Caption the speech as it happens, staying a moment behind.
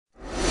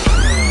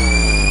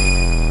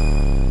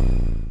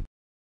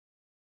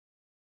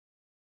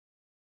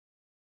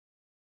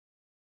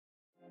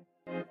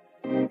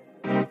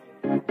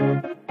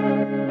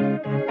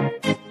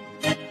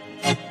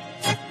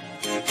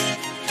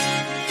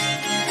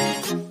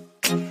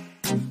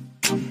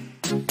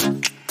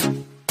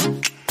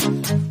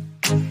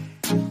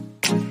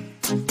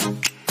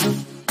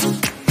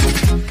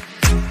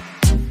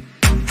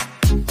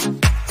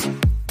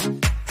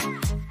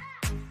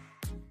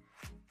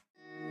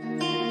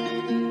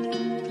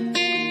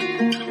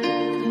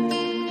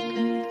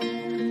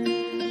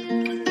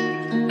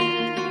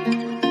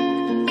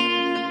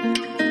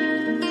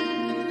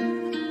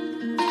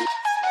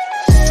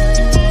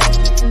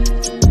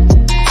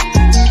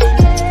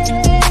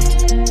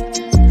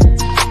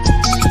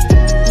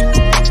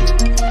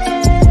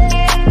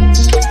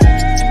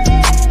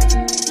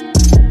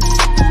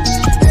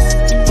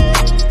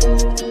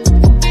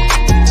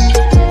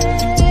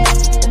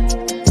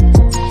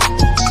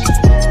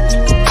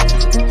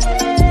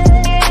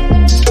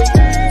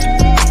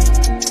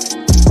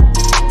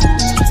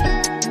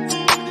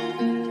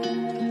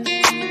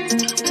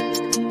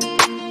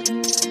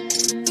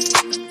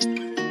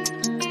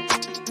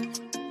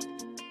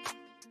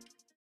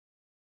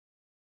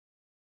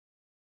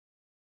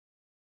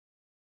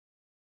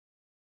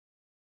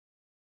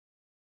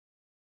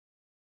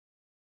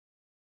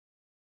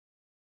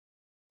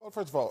Well,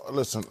 first of all,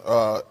 listen,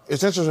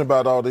 it's interesting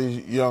about all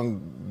these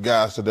young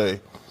guys today.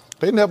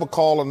 They never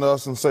call on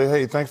us and say,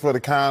 hey, thanks for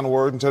the kind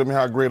word and telling me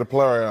how great a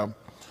player I am.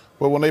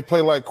 But when they play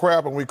like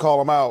crap and we call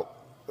them out,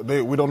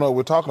 we don't know what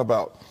we're talking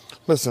about.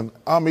 Listen,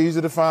 I'm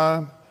easy to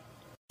find.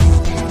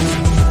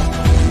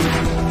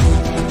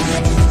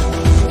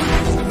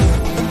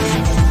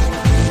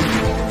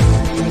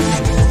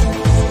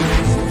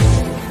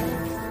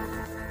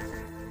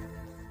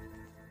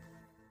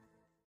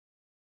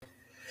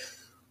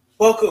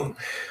 Welcome.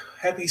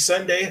 Happy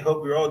Sunday.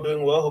 Hope you're all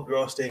doing well. Hope you're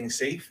all staying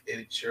safe.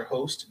 It's your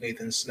host,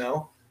 Nathan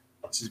Snell.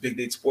 This is Big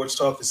Date Sports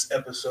Talk. This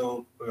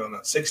episode, we're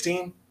on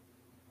 16?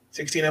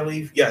 16, I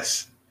believe.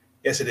 Yes,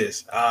 it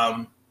is.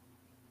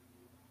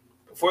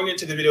 Before we get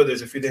into the video,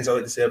 there's a few things I'd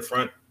like to say up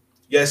front.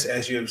 Yes,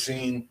 as you have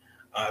seen,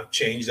 I've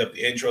changed up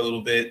the intro a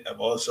little bit. I've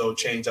also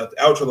changed out the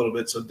outro a little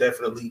bit. So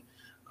definitely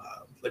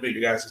let me know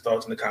your guys'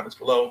 thoughts in the comments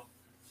below.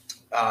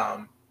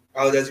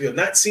 Apologize if you have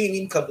not seen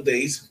me in a couple of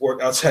days.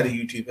 Work outside of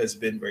YouTube has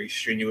been very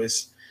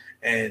strenuous.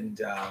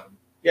 And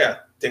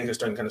things are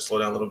starting to kind of slow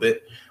down a little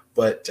bit.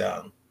 But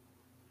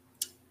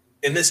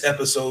in this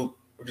episode,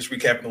 we're just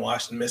recapping the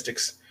Washington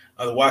Mystics.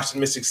 The Washington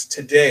Mystics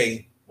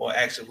today, well,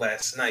 actually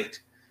last night,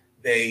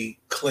 they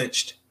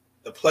clinched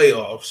the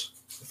playoffs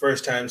the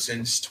first time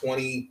since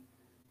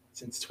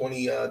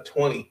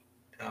 2020.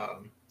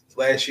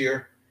 Last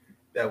year,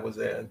 that was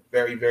a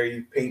very,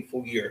 very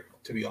painful year,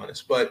 to be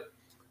honest. But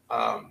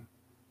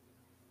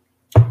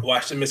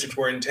Washington Mystics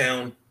were in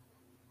town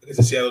against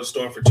the Seattle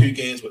Storm for 2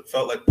 games, what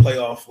felt like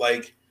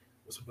playoff-like,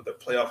 was with a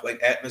playoff-like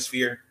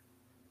atmosphere.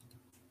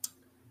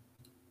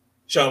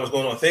 Sean, what's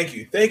going on? Thank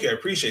you. I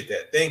appreciate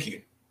that. Thank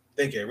you.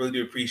 I really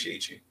do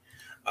appreciate you.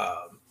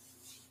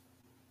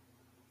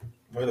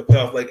 For the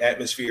playoff-like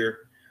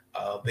atmosphere,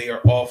 they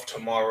are off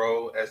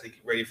tomorrow as they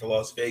get ready for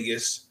Las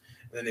Vegas.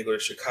 And then they go to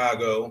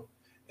Chicago,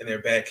 and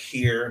they're back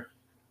here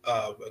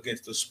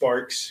against the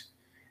Sparks.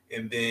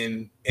 And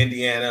then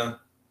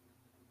Indiana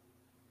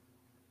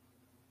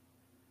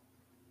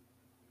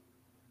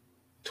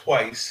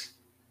twice.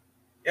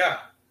 Yeah.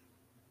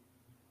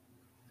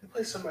 They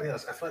play somebody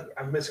else. I feel like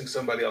I'm missing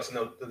somebody else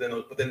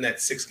within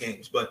that 6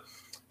 games. But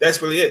that's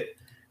really it.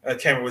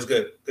 Cameron was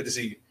good. Good to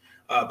see you.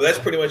 But that's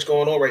pretty much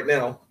going on right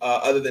now.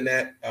 Other than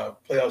that,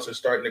 playoffs are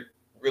starting to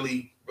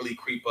really, really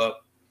creep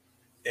up.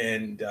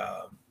 And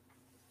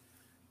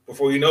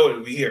before you know it,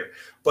 it'll be here.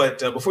 But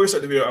before we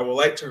start the video, I would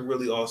like to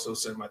really also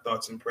send my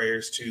thoughts and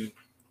prayers to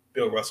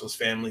Bill Russell's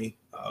family.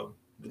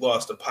 We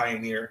lost a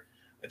pioneer,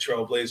 a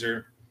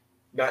trailblazer,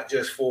 not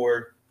just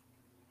for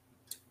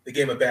the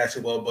game of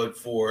basketball, but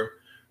for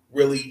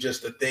really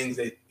just the things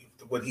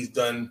what he's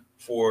done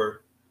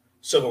for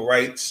civil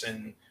rights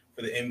and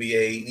for the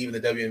NBA, even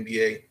the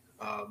WNBA.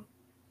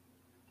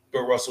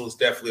 Bill Russell is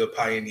definitely a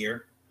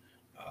pioneer.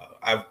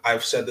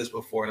 I've said this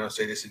before, and I'll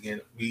say this again.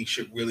 We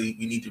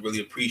need to really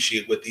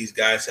appreciate what these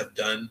guys have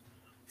done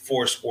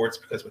for sports,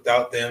 because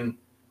without them,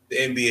 the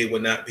NBA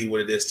would not be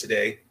what it is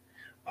today.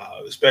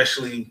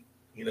 Especially,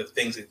 the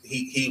things that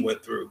he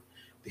went through.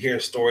 To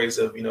hear stories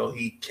of,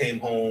 he came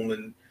home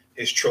and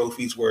his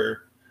trophies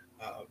were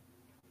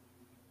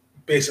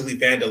basically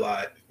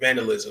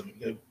vandalism.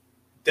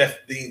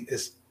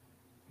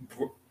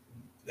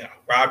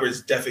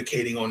 Robert's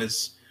defecating on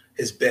his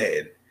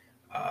bed,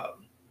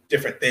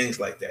 different things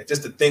like that.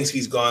 Just the things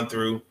he's gone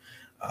through,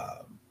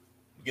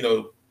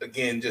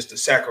 again, just the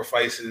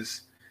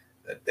sacrifices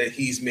that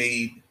he's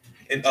made,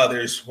 and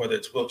others, whether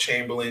it's Wilt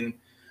Chamberlain,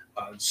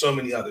 so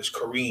many others,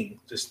 Kareem.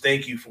 Just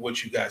thank you for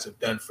what you guys have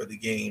done for the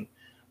game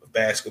of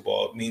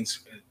basketball. It means,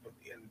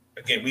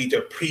 again, we need to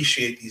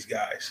appreciate these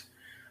guys.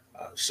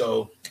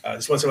 So I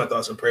just want to send my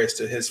thoughts and prayers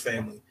to his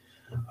family.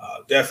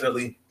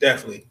 Definitely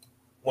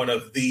one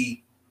of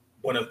the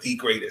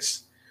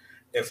greatest,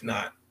 if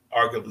not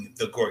arguably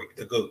the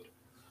GOAT.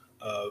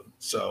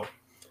 So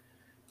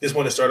just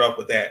want to start off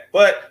with that.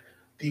 But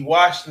the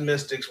Washington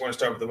Mystics, we're going to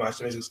start with the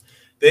Washington Mystics.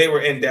 They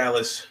were in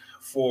Dallas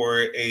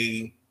for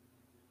a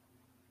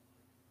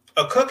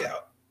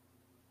cookout.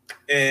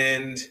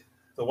 And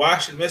the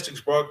Washington Mystics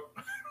brought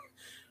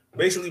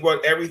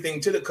everything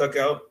to the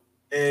cookout.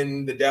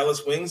 And the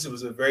Dallas Wings, it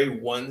was a very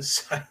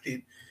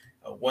one-sided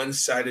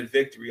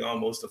victory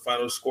almost. The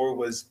final score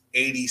was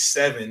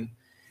 87-88.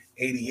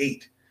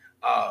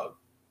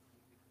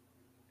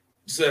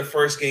 This is their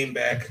first game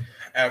back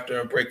after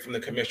a break from the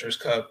Commissioner's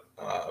Cup.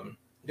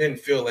 Didn't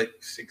feel like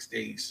 6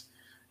 days,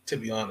 to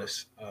be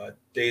honest.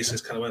 Days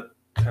just kind of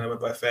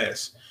went by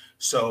fast.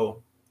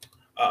 So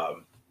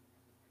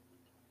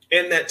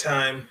in that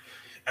time,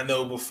 I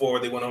know before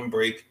they went on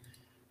break,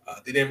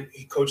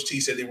 Coach T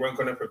said they weren't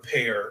going to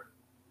prepare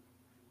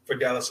for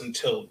Dallas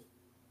until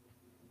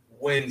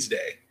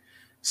Wednesday.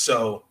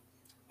 So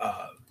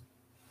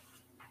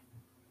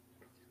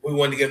we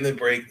wanted to give them the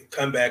break,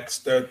 come back,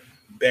 start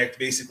back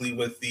basically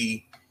with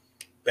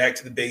back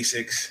to the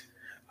basics,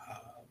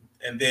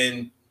 and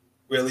then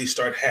really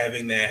start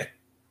having that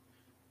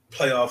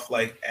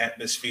playoff-like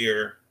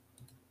atmosphere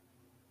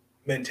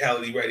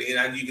mentality ready.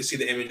 And you can see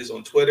the images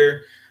on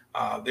Twitter.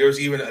 There was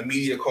even a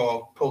media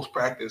call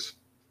post-practice.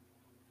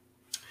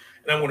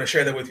 and I'm going to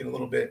share that with you in a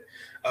little bit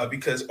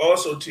because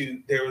also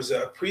too there was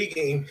a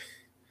pregame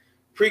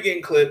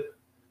clip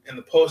and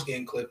the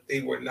postgame clip.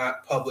 They were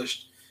not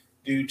published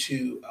due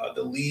to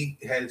the league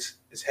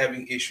is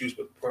having issues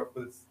with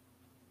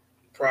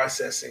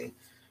processing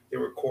the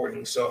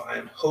recording. So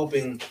I'm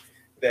hoping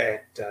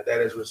that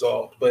that is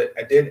resolved. But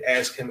I did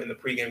ask him in the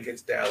pregame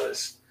against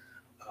Dallas,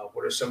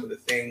 what are some of the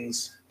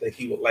things that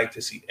he would like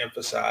to see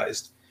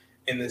emphasized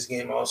in this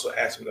game. I also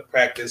asked him to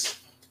practice.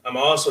 I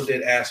also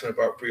did ask him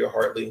about Bria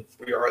Hartley.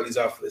 Bria Hartley's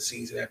out for the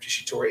season after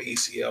she tore her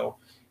ACL.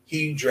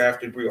 He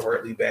drafted Bria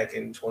Hartley back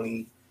in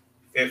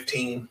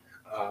 2015.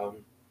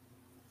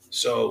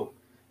 So,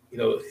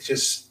 it's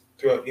just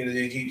throughout,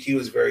 he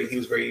was very,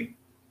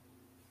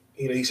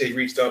 he said he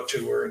reached out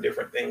to her and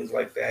different things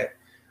like that.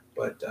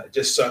 But it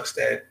just sucks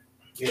that,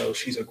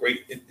 she's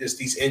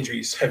these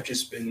injuries have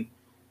just been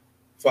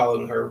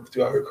following her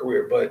throughout her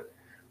career. But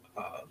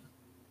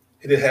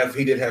he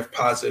did have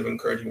positive,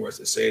 encouraging words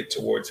to say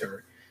towards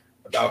her,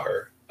 about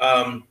her.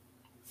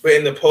 But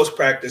in the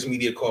post-practice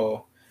media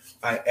call,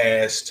 I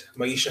asked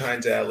Maisha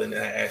Hines-Allen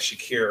and I asked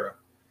Shakira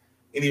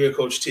and even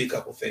Coach T a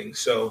couple things.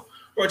 So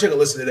we're going to take a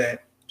listen to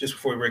that just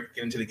before we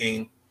get into the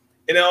game.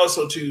 And then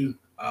also, too,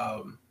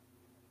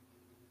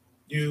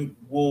 you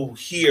will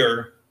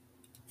hear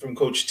from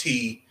Coach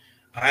T.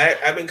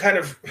 I've been kind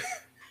of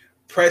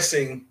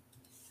pressing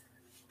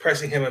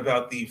him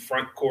about the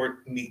front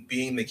court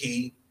being the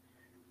key,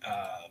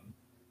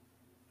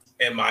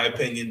 in my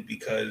opinion,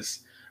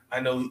 because I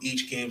know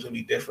each game's going to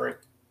be different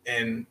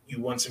and you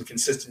want some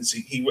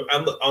consistency.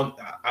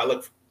 I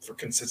look for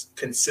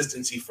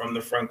consistency from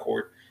the front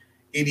court,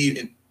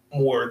 even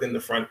more than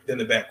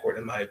the back court,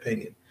 in my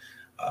opinion.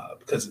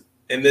 Because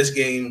in this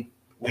game,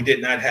 we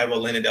did not have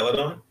Elena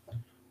Deladon,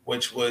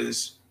 which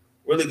was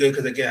really good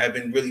because, again, I've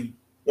been really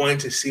wanting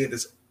to see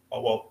this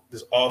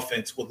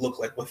offense would look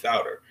like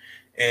without her.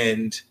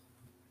 And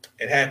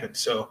it happened.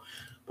 So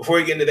before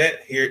we get into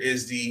that, here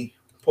is the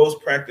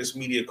post-practice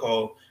media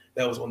call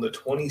that was on the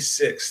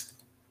 26th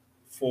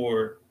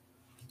for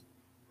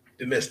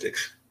the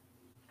Mystics.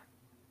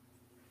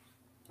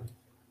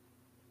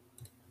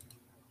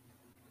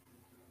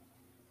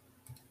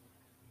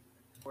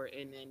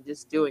 And then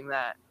just doing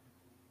that.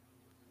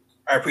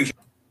 I appreciate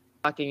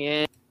locking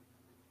in.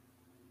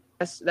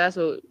 That's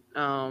what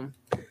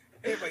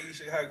Hey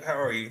Maisha, how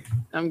are you?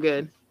 I'm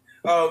good.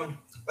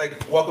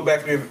 Welcome back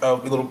from your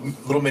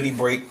little mini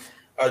break.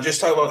 Just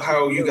talk about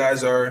how you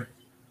guys are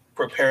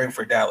preparing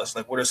for Dallas.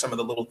 Like, what are some of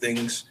the little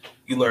things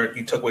you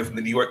took away from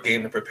the New York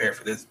game to prepare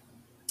for this?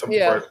 For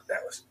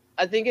Dallas.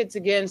 I think it's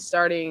again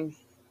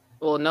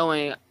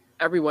knowing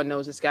everyone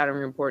knows the scouting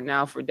report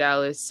now for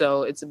Dallas.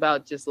 So it's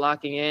about just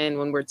locking in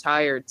when we're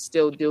tired,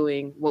 still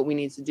doing what we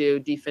need to do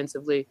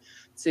defensively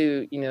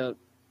to,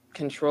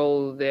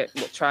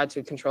 try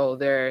to control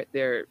their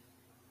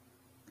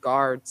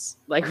guards,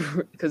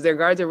 because their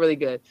guards are really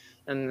good.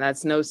 And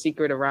that's no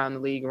secret around the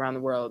league, around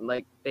the world.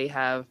 Like, they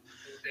have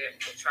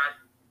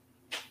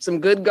some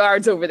good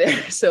guards over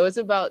there. So it's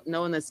about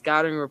knowing the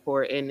scouting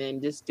report and then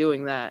just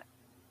doing that.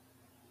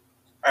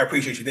 I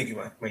appreciate you. Thank you,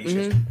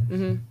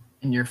 man.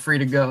 And you're free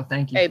to go.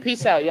 Thank you. Hey,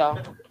 peace out,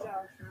 y'all.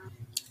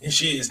 And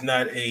she is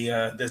not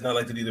does not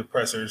like to do the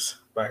pressers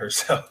by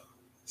herself.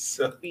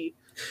 So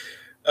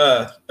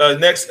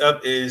next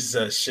up is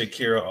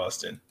Shakira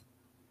Austin.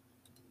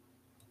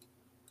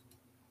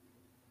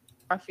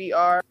 My feet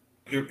are.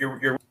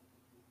 You're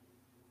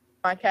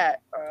my cat.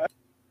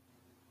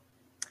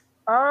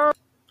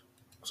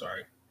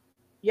 Sorry.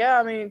 Yeah,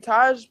 I mean,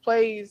 Taj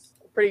plays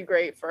pretty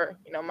great for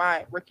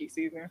my rookie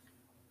season.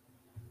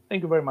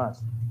 Thank you very much.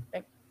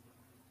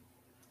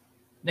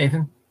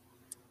 Nathan?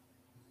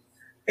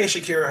 Hey,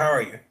 Shakira, how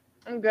are you?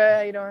 I'm good.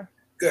 How you doing?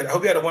 Good. I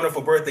hope you had a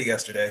wonderful birthday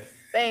yesterday.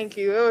 Thank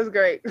you. It was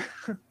great.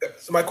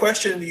 So my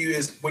question to you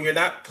is, when you're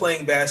not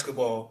playing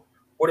basketball,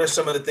 what are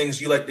some of the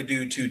things you like to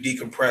do to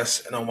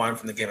decompress and unwind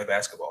from the game of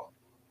basketball?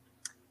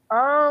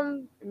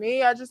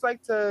 Me, I just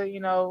like to,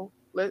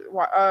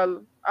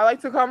 I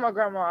like to call my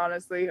grandma,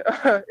 honestly.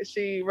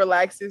 She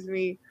relaxes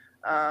me.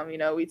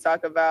 We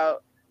talk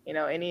about,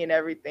 any and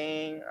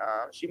everything.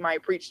 She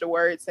might preach the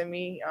word to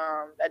me.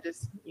 That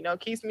just,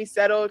 keeps me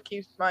settled,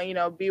 keeps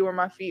my, be where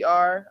my feet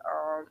are.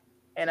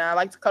 And I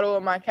like to cuddle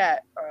with my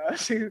cat.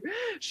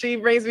 She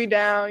brings me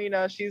down.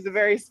 She's a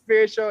very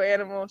spiritual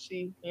animal.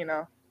 She,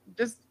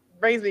 just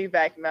brings me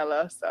back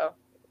mellow. So,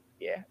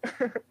 yeah.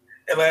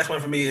 And last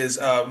one for me is,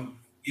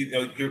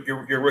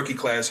 your rookie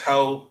class.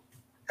 How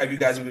have you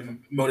guys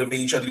been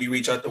motivating each other? Do you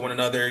reach out to one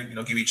another?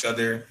 Give each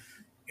other,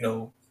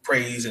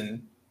 praise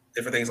and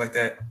different things like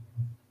that.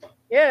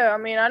 Yeah, I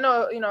mean, I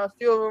know, a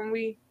few of them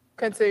we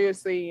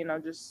continuously,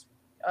 just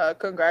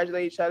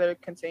congratulate each other,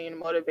 continue to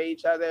motivate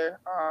each other.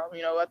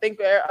 I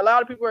think a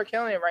lot of people are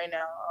killing it right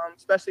now,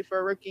 especially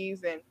for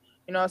rookies. And,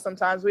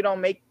 sometimes we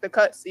don't make the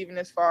cuts even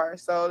as far.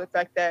 So the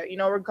fact that,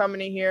 we're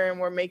coming in here and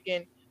we're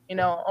making,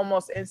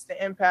 almost instant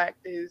impact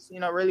is,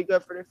 really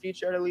good for the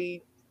future of the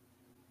league.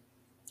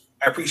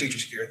 I appreciate you,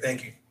 Shakira.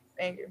 Thank you.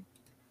 Thank you.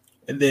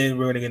 And then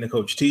we're going to get into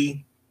Coach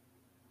T.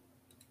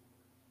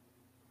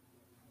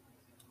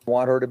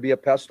 want her to be a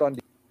pest on.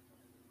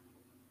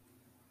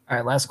 All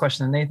right, last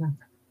question to Nathan.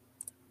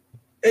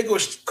 Hey,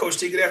 Coach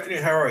T, good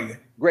afternoon. How are you?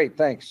 Great,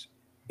 thanks.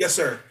 Yes,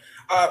 sir.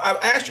 I've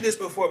asked you this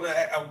before, but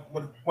I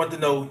want to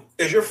know: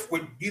 do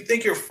you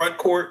think your front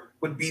court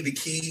would be the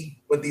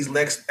key with these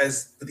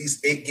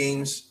these 8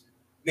 games?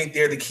 You think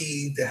they're the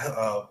key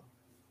to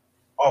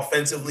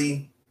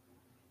offensively?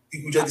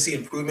 Would you like to see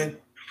improvement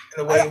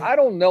in a way? I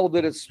don't know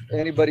that it's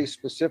anybody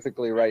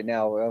specifically right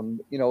now.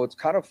 It's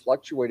kind of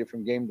fluctuated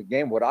from game to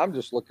game. What I'm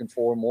just looking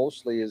for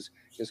mostly is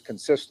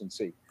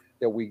consistency.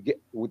 That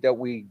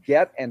we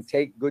get and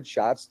take good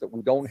shots, that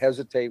we don't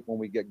hesitate when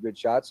we get good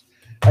shots.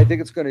 I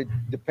think it's going to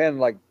depend.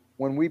 Like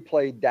when we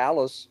play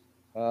Dallas,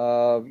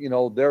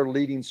 their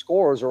leading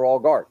scorers are all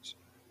guards.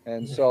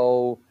 And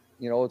so,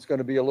 it's going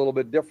to be a little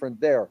bit different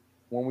there.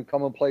 When we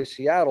come and play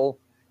Seattle,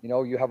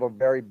 you have a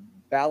very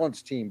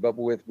balanced team, but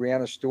with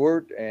Brianna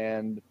Stewart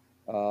and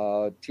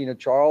Tina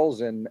Charles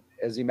and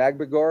Ezzy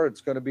Magbegor,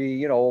 it's going to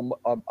be,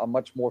 a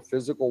much more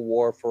physical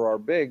war for our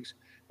bigs.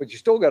 But you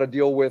still got to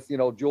deal with,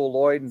 Jewel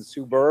Lloyd and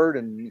Sue Bird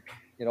and,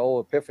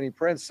 Epiphany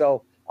Prince.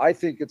 So I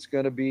think it's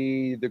going to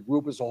be the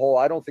group as a whole.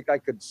 I don't think I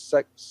could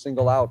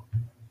single out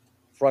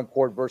front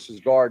court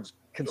versus guards,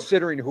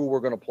 considering who we're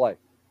going to play.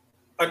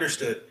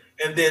 Understood.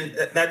 And then,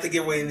 not to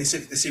give away the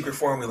secret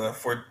formula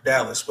for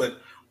Dallas, but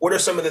what are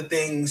some of the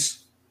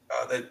things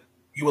that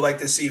you would like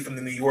to see from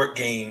the New York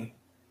game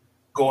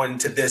going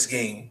to this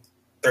game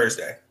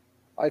Thursday?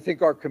 I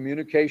think our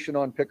communication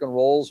on pick and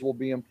rolls will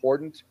be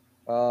important.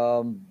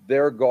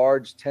 Their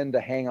guards tend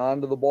to hang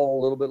on to the ball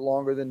a little bit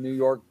longer than New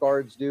York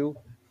guards do.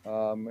 We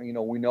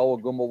know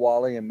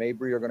Agumbawali and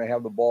Mabry are going to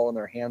have the ball in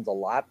their hands a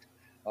lot,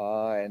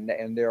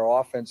 and their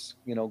offense,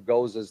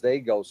 goes as they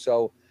go.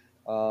 So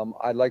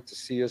I'd like to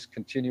see us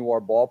continue our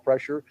ball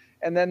pressure,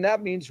 and then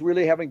that means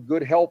really having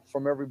good help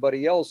from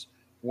everybody else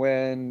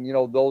when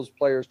those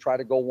players try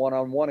to go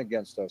one-on-one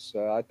against us.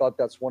 I thought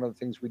that's one of the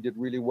things we did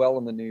really well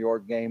in the New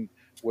York game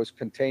was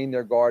contain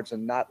their guards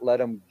and not let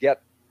them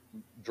get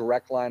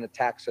direct line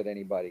attacks at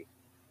anybody.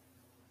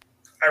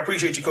 I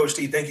appreciate you, Coach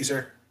T. Thank you,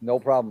 sir. No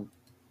problem.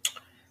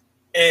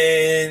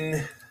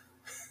 And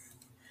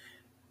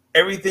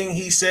everything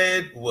he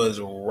said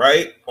was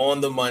right on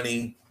the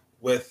money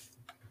with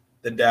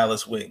the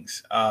Dallas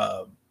Wings.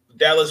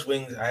 Dallas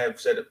Wings, I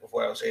have said it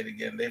before, I'll say it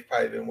again, they've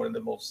probably been one of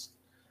the most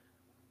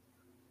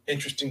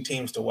interesting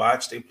teams to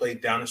watch. They play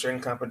down to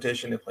certain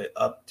competition, they play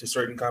up to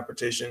certain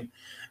competition,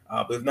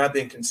 but they've not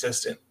been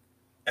consistent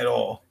at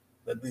all.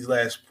 These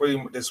last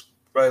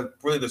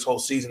really this whole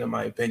season, in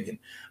my opinion.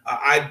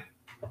 I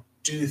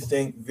do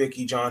think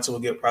Vicki Johnson will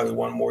get probably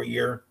one more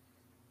year,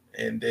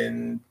 and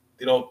then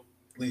they'll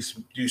at least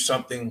do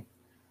something.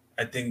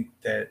 I think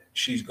that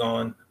she's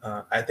gone.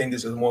 I think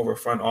this is more of a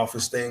front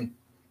office thing.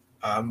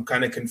 I'm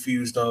kind of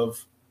confused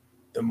of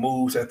the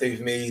moves that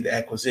they've made, the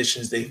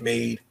acquisitions they've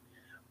made.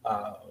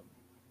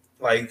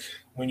 Like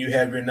when you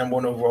have your number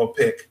 1 overall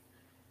pick,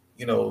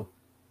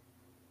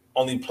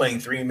 only playing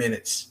 3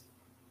 minutes,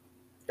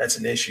 that's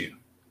an issue.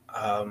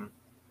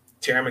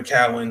 Tara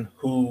McCowan,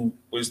 who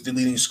was the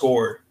leading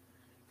scorer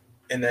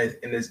in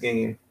this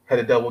game, had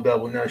a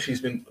double-double. Now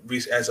she's been,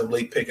 as of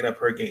late, picking up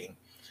her game.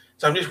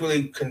 So I'm just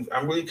really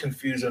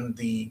confused on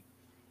the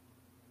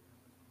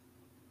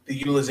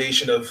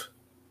utilization of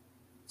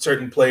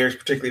certain players,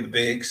 particularly the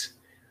bigs.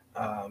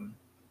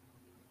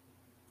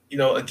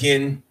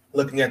 Again,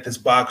 looking at this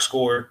box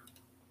score,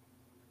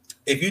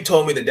 if you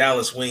told me the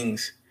Dallas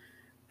Wings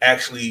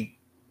actually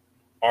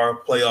are a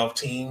playoff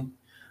team,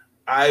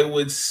 I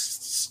would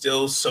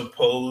still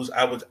suppose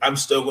I'm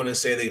still going to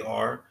say they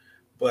are,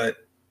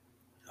 but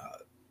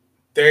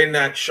they're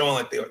not showing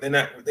like they are.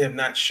 They're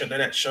not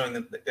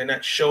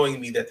showing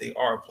me that they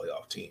are a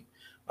playoff team.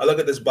 I look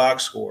at this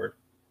box score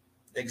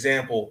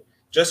example.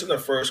 Just in the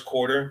first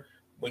quarter,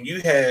 when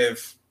you have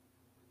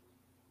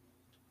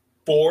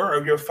 4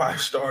 of your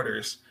 5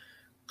 starters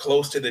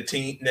close to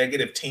the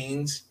negative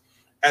teens,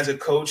 as a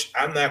coach,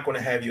 I'm not going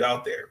to have you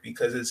out there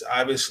because it's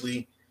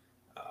obviously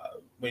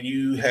when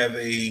you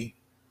have you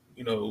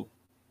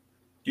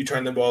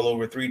turn the ball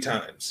over 3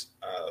 times.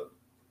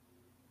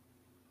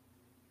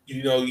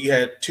 You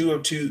had 2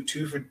 of 2,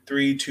 2 for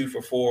 3, 2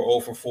 for 4, 0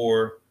 for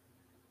 4.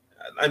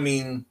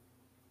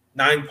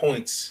 9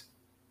 points.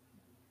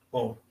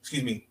 Well,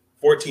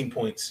 14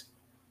 points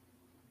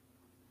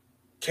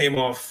came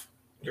off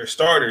your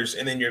starters,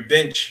 and then your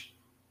bench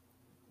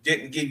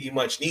didn't give you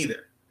much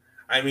neither.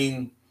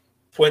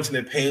 Points in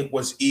the paint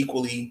was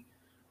equally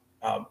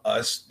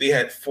us. They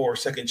had 4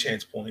 second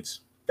chance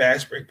points,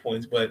 fast break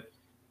points, but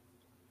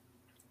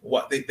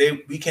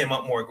we came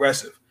up more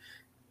aggressive.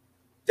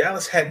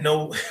 Dallas had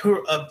we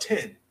were up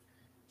 10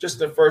 just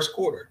the first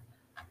quarter.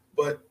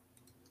 But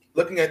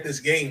looking at this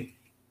game,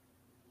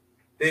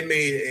 they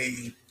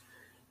made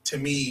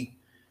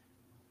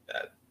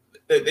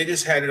they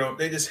just had it on.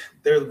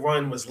 Their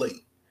run was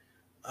late.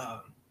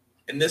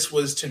 And this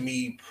was, to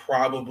me,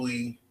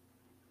 probably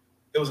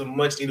it was a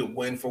much needed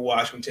win for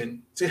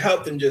Washington to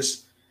help them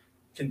just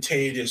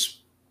continue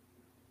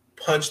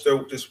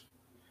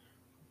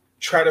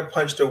try to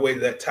punch their way to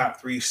that top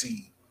 3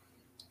 seed.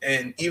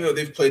 And even though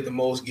they've played the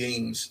most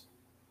games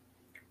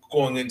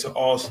going into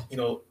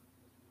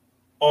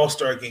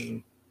All-Star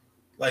game,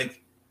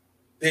 like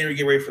then you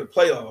get ready for the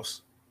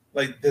playoffs.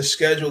 Like the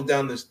schedule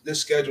this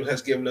schedule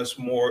has given us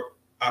more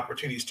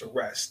opportunities to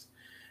rest.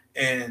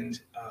 And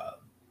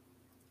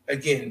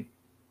again,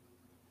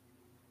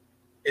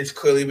 it's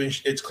clearly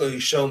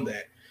shown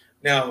that.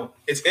 Now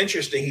it's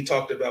interesting. He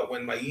talked about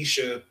when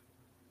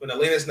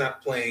Elena's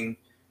not playing,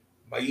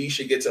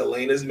 Maisha gets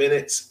Elena's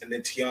minutes, and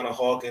then Tiana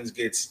Hawkins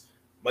gets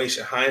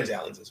Maisha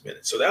Hines-Allen's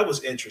minutes. So that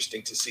was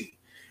interesting to see.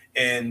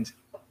 And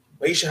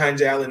Maisha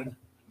Hines-Allen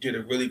did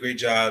a really great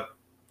job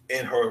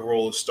in her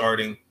role of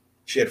starting.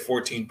 She had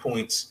 14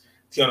 points.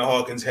 Tiana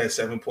Hawkins had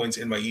 7 points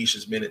in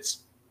Maisha's minutes.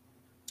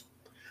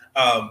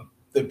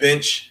 The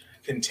bench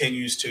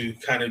continues to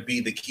kind of be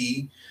the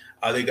key.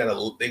 They got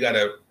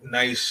a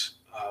nice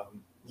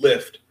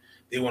lift.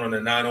 They went on a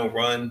 9-0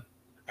 run.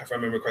 If I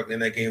remember correctly,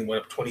 in that game,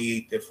 went up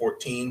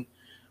 28-14.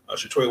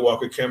 Shatori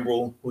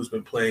Walker-Kimbrell, who's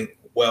been playing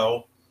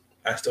well,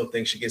 I still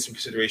think she gets some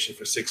consideration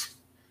for sixth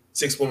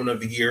woman of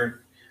the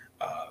year.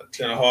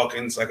 Tiana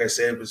Hawkins, like I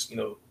said, who's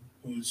not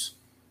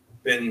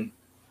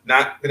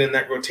been in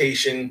that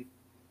rotation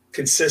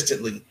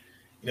consistently,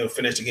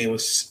 finished the game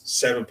with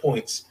 7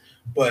 points.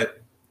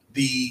 But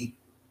the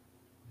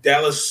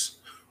Dallas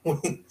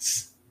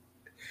Wings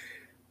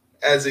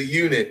as a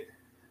unit,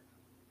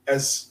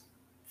 as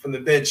from the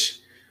bench,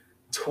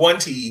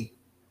 20-5.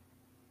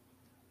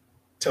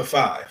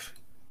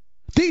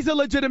 These are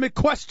legitimate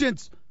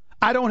questions.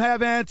 I don't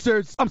have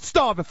answers. I'm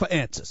starving for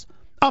answers.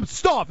 I'm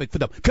starving for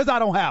them because I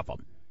don't have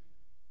them.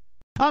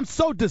 I'm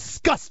so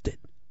disgusted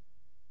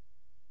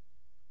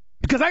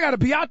because I got to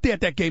be out there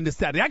at that game this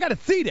Saturday. I got to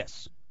see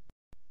this.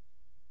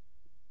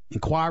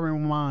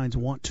 Inquiring minds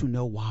want to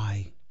know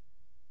why.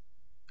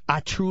 I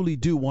truly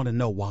do want to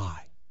know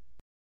why.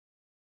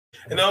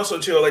 And also,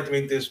 too, I'd like to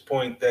make this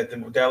point that the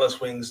Dallas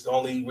Wings, the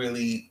only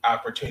really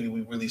opportunity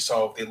we really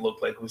saw what they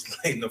looked like was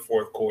late in the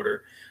fourth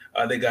quarter.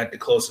 They got the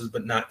closest,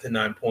 but not to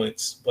 9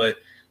 points. But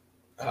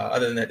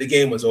other than that, the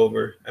game was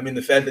over. I mean,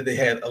 the fact that they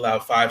had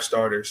allowed 5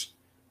 starters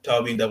to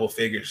all be in double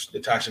figures.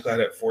 Natasha Cloud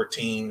had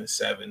 14,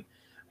 7.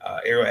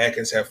 Ariel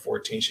Atkins had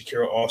 14.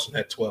 Shakira Austin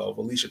had 12.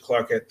 Alicia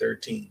Clark had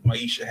 13.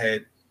 Maisha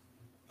had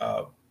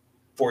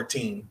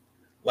 14.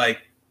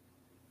 Like,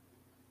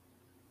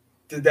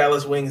 the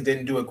Dallas Wings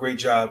didn't do a great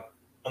job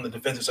on the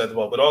defensive side of the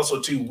ball, but also,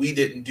 too, we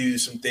didn't do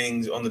some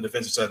things on the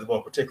defensive side of the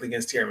ball, particularly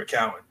against Tierra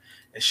McCowan.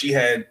 And she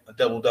had a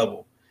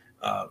double-double.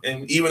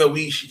 And even though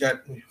she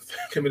got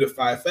committed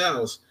 5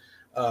 fouls,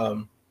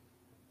 other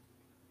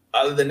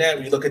than that,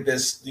 when you look at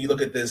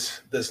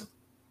this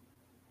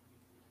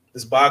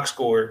box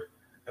score,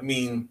 I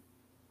mean,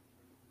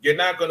 you're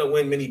not going to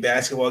win many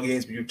basketball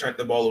games, but you've turned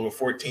the ball over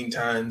 14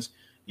 times.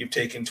 You've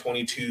taken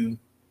 22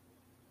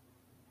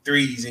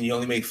 threes and you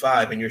only made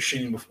 5, and you're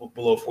shooting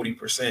below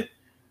 40%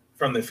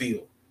 from the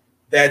field.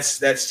 That's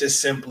just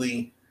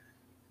simply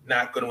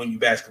not going to win you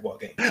basketball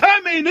games.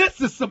 I mean,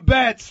 this is some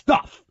bad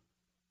stuff.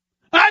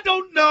 I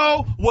don't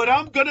know what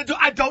I'm going to do.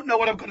 I don't know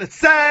what I'm going to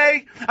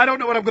say. I don't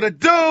know what I'm going to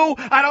do.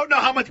 I don't know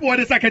how much more of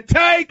this I can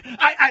take.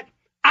 I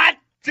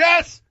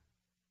just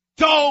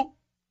don't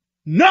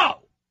know.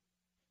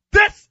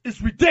 This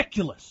is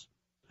ridiculous.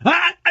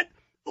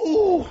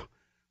 Oh,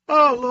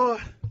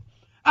 Lord.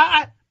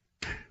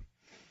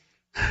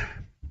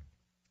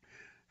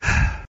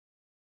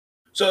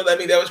 So, I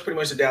mean, that was pretty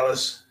much the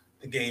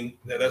game.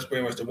 That's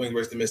pretty much the Wings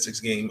versus the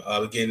Mystics game.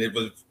 Again, it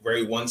was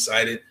very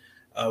one-sided.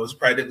 It was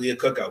practically a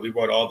cookout. We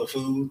brought all the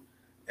food,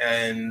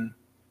 and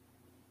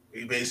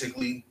we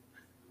basically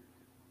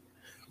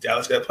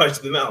Dallas got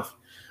punched in the mouth.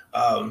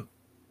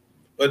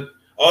 But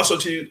also,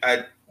 too,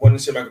 I wanted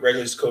to say my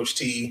congratulations to Coach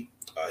T.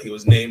 He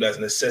was named as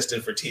an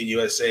assistant for Team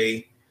USA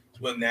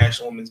to win the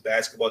National Women's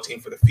Basketball Team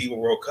for the FIBA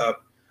World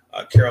Cup.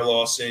 Carol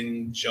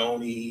Lawson,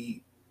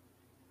 Joni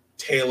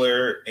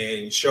Taylor,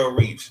 and Cheryl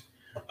Reeves.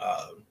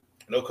 I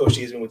know Coach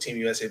T has been with Team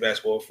USA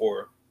basketball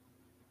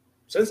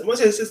since the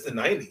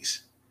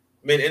 90s,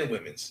 men and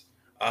women's.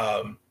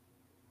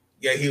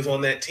 He was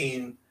on that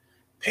team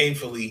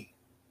painfully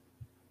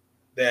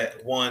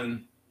that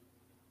won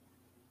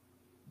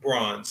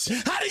bronze.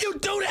 How do you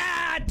do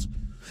that?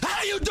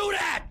 How do you do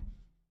that?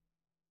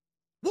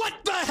 What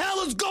the hell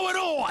is going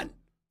on?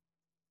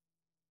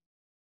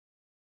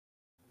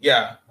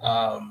 Yeah,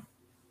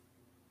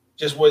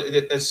 it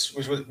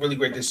was really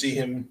great to see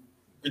him.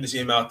 Good to see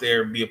him out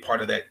there and be a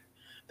part of that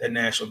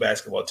national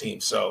basketball team.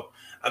 So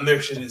I'm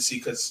interested to see,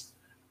 because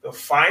the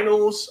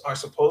finals are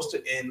supposed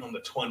to end on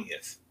the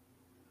 20th,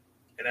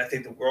 and I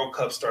think the World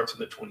Cup starts on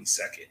the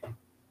 22nd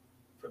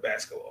for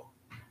basketball.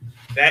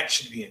 That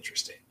should be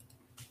interesting.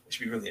 It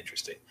should be really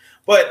interesting.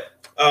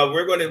 But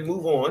we're going to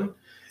move on,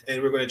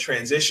 and we're going to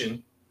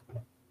transition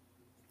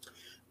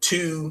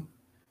to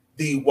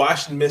the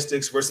Washington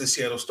Mystics versus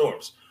Seattle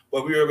Storms.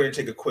 But we are going to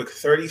take a quick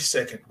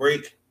 30-second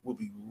break. We'll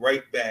be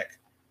right back.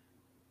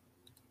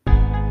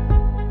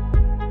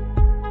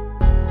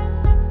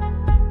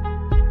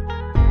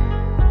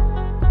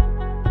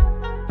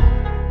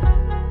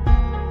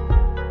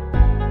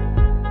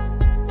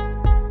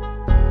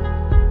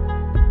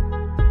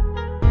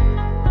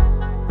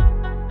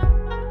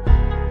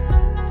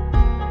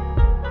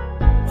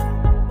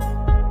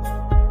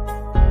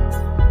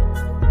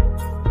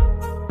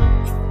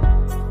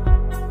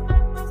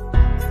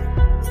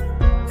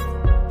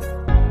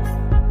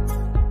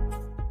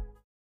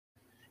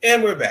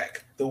 And we're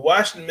back. The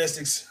Washington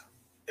Mystics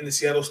and the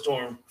Seattle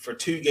Storm for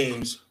 2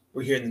 games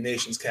were here in the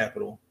nation's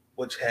capital,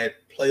 which had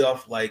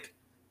playoff-like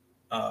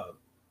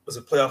was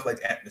a playoff-like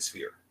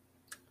atmosphere.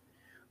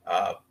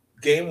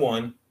 Game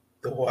 1,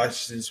 the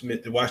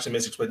Washington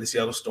Mystics played the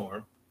Seattle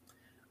Storm.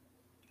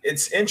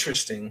 It's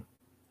interesting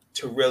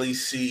to really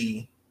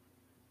see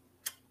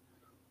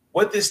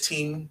what this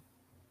team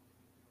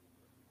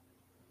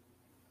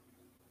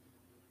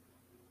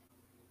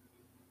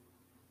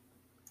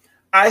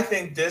I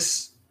think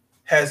this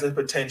has the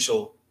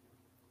potential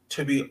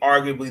to be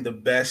arguably the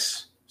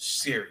best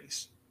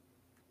series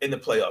in the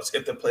playoffs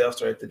if the playoffs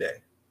start today.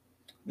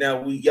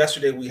 Now,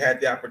 yesterday we had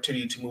the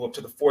opportunity to move up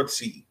to the 4th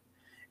seed,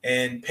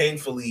 and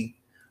painfully,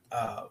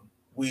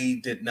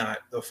 we did not.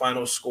 The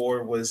final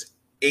score was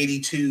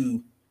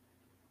 82-77.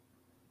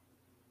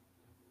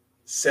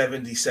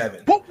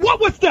 What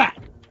was that?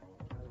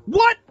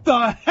 What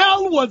the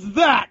hell was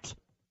that?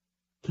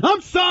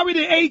 I'm sorry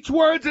the H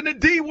words and the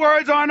D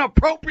words aren't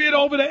appropriate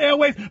over the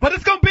airwaves, but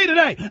it's going to be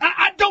today.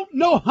 I don't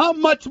know how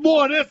much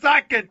more of this I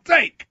can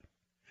take.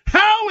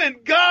 How in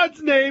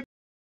God's name?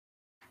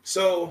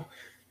 So,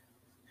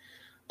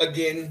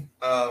 again,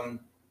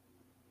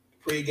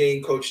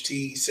 pregame Coach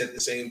T said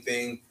the same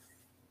thing.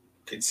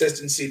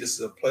 Consistency, this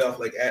is a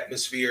playoff-like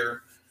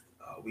atmosphere.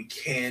 We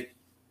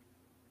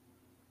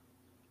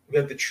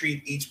have to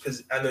treat each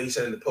position. I know he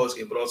said in the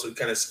postgame, but also he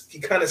kind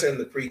of said in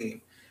the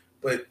pregame.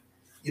 But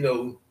you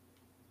know,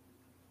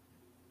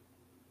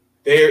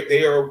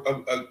 they are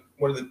a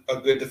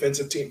good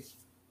defensive team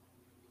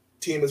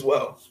as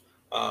well.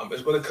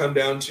 It's going to come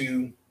down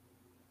to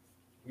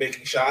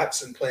making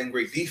shots and playing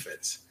great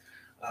defense.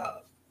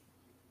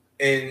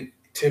 And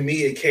to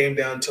me, it came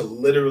down to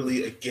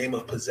literally a game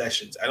of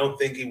possessions. I don't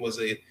think it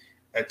was a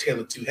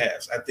tale of 2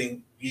 halves. I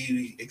think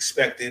we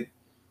expected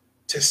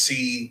to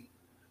see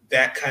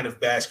that kind of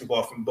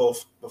basketball from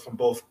both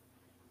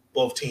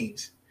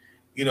teams.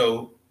 You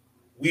know,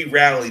 we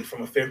rallied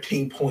from a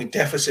 15-point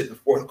deficit in the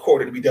 4th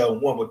quarter to be down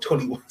 1 with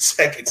 21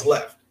 seconds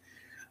left.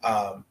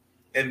 And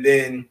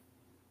then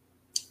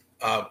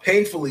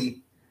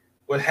painfully,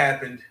 what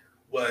happened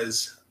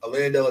was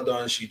Elena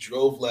Deladon, she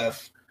drove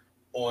left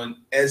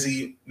on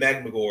Ezzy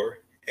Magmagor,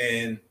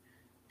 and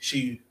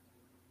she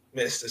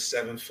missed a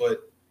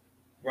 7-foot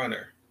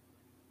runner,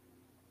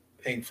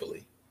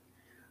 painfully.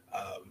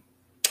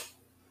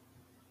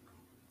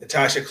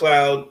 Natasha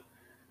Cloud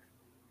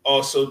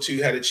also,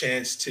 too, had a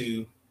chance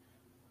to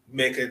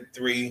make a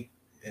 3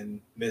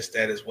 and missed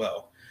that as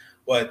well.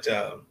 But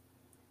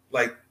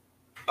like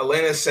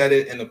Elena said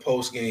it in the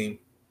post game,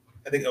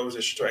 I think it was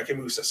a strike. I can't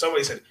remember.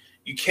 Somebody said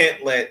you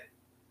can't let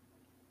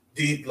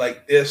these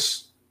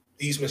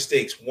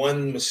mistakes,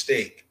 one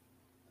mistake,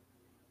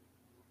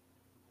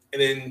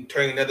 and then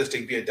turning another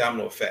mistake be a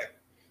domino effect.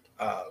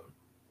 And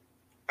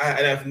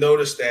I've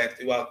noticed that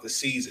throughout the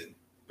season,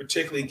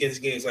 particularly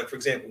against games like, for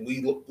example,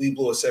 we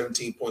blew a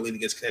 17-point lead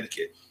against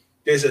Connecticut.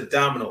 There's a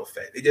domino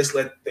effect. They just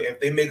if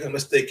they make a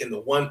mistake on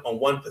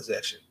one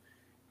possession,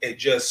 it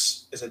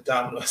just is a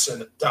domino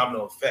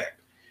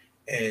effect.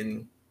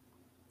 And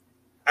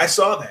I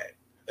saw that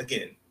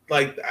again.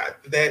 Like I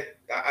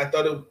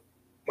thought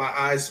my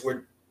eyes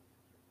don't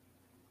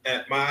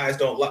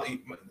lie.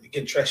 You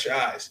can trust your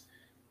eyes.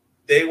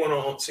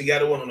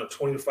 Seattle went on a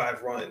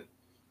 20-5 run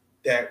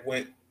that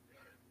went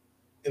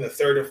in the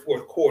 3rd or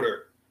 4th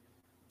quarter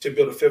to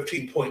build a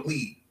 15-point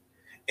lead.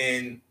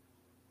 And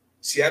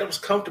Seattle was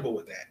comfortable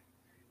with that.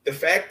 The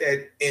fact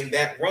that in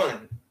that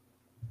run,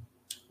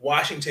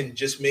 Washington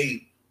just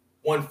made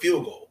 1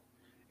 field goal,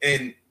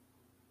 and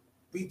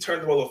we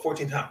turned the ball over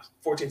 14 times.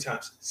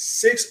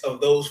 6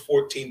 of those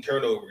 14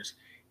 turnovers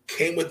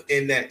came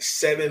within that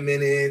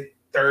 7-minute,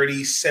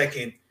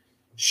 30-second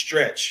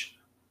stretch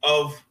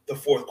of the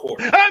 4th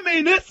quarter. I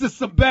mean, this is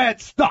some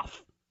bad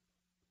stuff.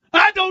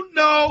 I don't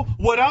know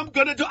what I'm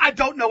going to do. I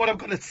don't know what I'm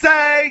going to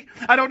say.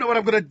 I don't know what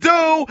I'm going to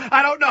do.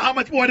 I don't know how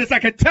much more of this I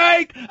can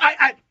take.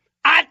 I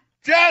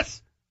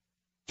just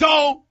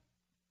don't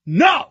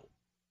know.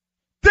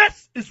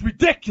 This is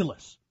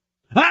ridiculous.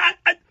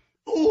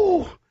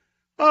 Oh,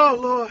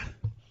 Lord.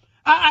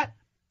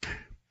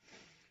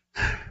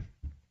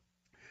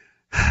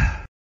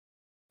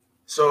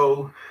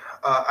 So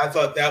I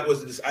thought that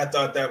was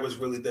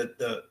really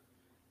the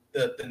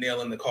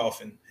nail in the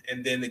coffin.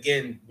 And then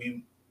again,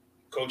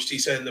 Coach T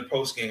said in the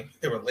post game,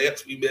 there were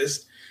layups we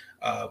missed.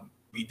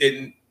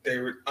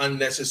 There were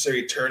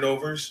unnecessary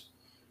turnovers.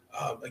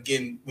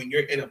 Again, when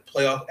you're in a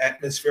playoff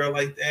atmosphere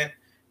like that,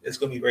 it's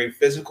going to be very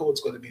physical.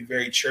 It's going to be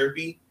very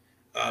chirpy.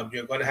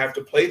 You're going to have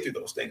to play through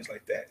those things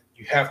like that.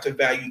 You have to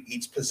value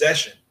each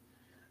possession,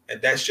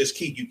 and that's just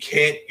key.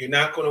 You're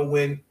not going to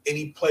win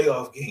any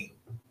playoff game,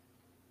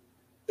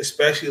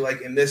 especially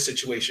like in this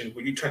situation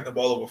where you turn the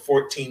ball over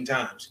 14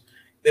 times.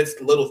 That's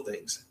the little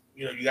things.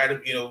 You got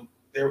to,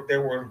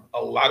 there were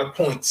a lot of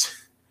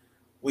points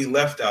we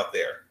left out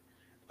there.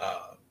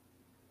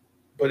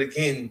 But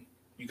again,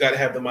 you got to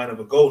have the mind of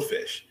a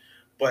goldfish.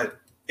 But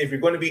if you're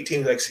going to beat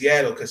teams like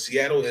Seattle, because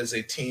Seattle is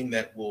a team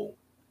that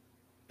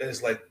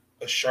is like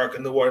a shark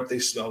in the water if they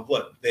smell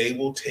blood, they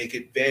will take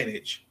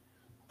advantage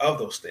of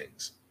those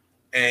things.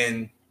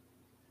 And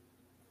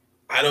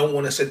I don't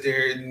want to sit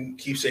there and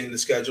keep saying the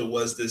schedule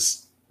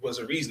was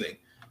a reasoning.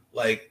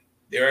 Like,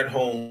 they're at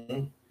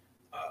home.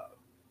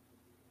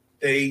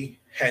 They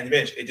had an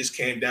advantage. It just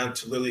came down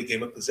to literally a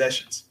game of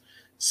possessions.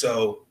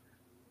 So,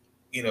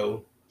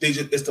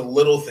 it's the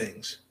little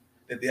things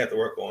that they have to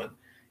work on.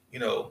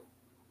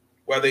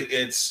 Whether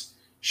it's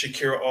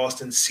Shakira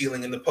Austin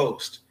sealing in the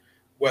post,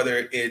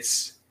 whether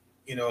it's,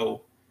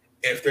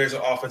 if there's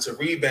an offensive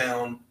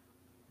rebound,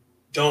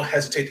 don't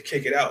hesitate to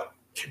kick it out.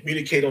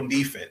 Communicate on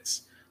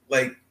defense.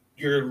 Like,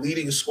 your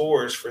leading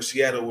scorers for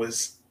Seattle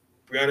was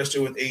Breonna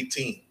Stewart with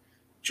 18,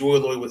 Joy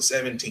Lloyd with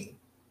 17,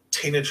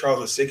 Tina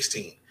Charles with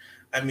 16.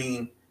 I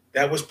mean,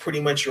 that was pretty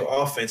much your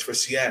offense for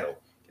Seattle.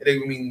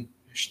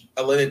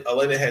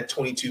 Elena had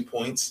 22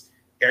 points.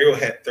 Ariel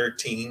had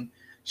 13.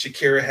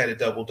 Shakira had a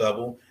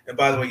double-double. And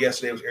by the way,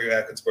 yesterday was Ariel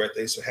Atkins'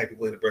 birthday, so happy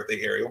belated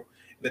birthday, Ariel.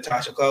 And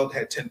Natasha Cloud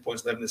had 10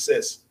 points, 11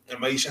 assists. And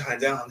Maisha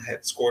Hindallen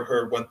had scored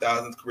her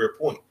 1,000th career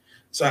point.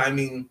 So,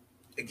 again,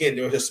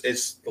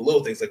 it's the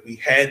little things. Like, we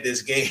had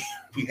this game.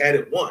 We had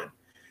it won.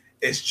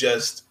 It's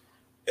just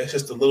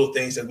the little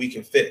things that we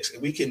can fix.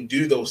 If we can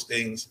do those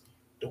things,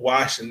 the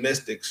Washington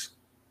Mystics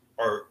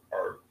are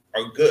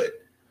good.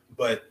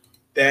 But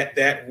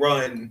that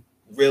run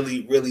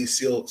really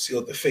sealed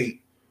the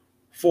fate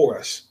for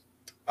us.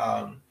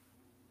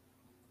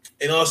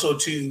 And also,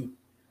 to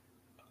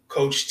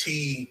Coach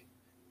T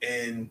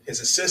and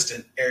his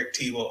assistant, Eric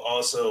T, will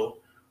also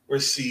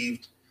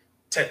received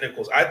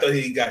technicals. I thought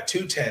he got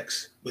 2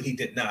 techs, but he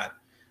did not,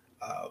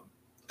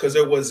 because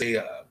there was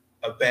a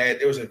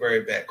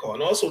very bad call.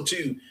 And also,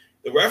 too,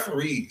 the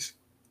referees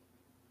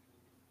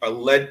are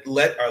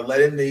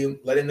letting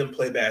them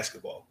play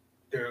basketball.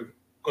 They're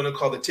going to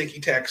call the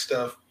ticky-tack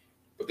stuff,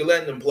 but they're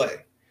letting them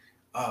play.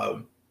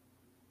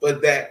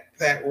 But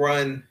that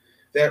run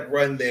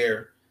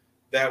there,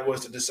 that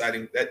was the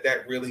deciding,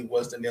 that really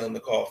was the nail in the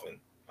coffin.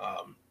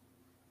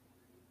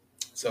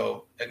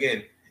 So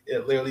again,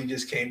 it literally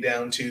just came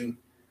down to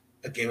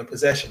a game of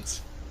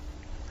possessions.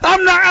 I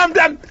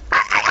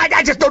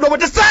just don't know what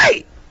to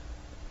say.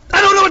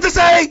 I don't know what to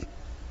say.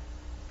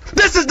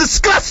 This is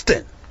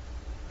disgusting.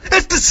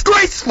 It's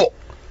disgraceful.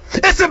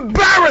 It's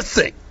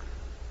embarrassing.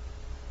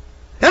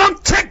 And I'm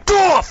ticked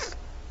off.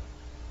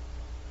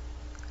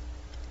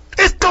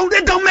 It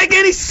don't make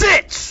any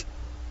sense.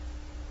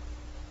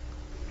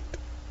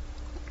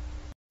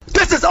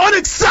 This is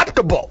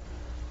unacceptable.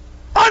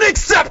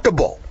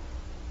 Unacceptable.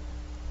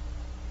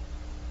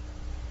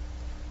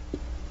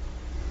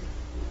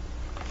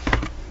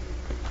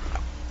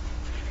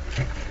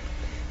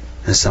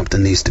 And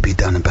something needs to be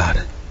done about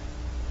it.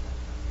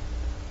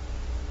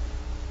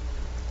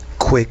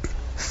 Quick,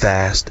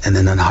 fast, and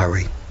in a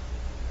hurry.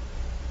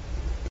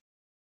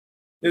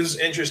 This is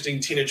interesting.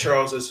 Tina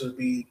Charles, this would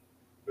be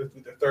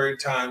the third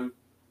time.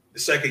 The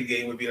second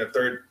game would be her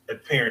third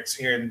appearance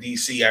here in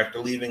D.C. after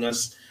leaving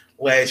us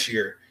last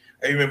year.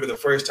 I remember the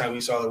first time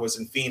we saw her was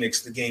in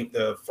Phoenix,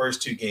 the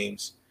first 2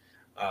 games.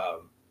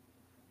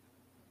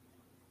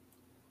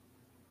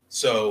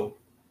 So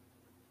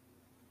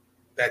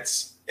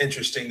that's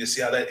interesting to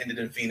see how that ended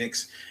in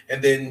Phoenix.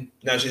 And then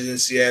now she's in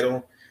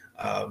Seattle.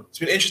 It's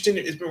been interesting.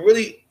 It's been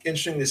really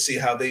interesting to see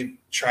how they've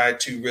tried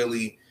to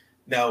really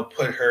now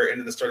put her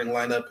into the starting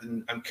lineup.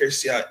 And I'm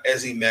curious to see how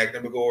Ezzy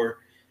McNamara,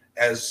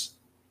 as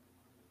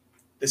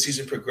the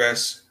season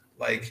progressed,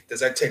 like, does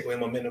that take away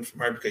momentum from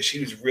her? Because she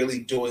was really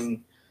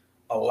doing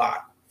a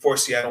lot for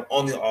Seattle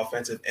on the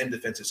offensive and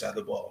defensive side of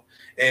the ball.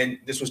 And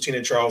this was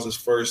Tina Charles'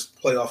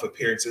 first playoff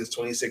appearance since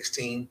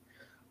 2016.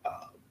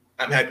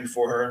 I'm happy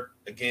for her.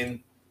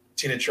 Again,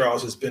 Tina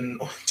Charles has been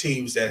on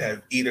teams that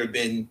have either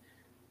been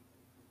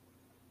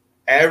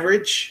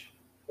average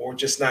or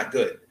just not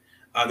good.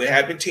 There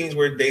have been teams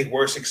where they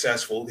were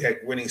successful, they had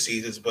winning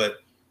seasons, but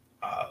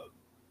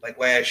like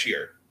last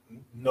year,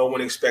 no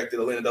one expected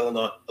Elena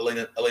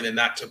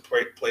not to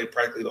play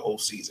practically the whole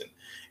season,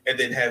 and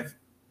then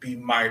be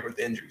mired with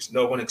injuries.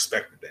 No one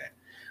expected that.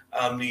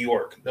 New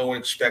York, no one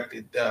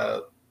expected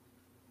a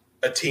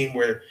team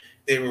where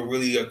they were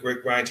really a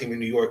great grind team in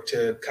New York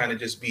to kind of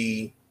just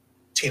be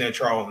Tina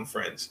Charles and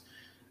friends.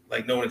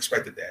 Like, no one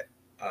expected that.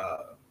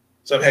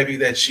 So I'm happy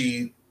that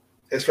she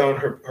has found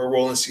her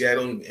role in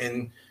Seattle,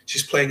 and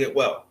she's playing it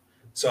well.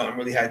 So I'm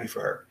really happy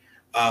for her.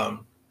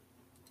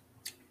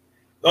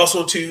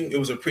 Also, too, it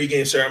was a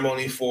pregame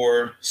ceremony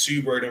for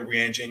Sue Bird and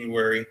Brianne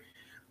January.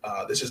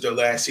 This is their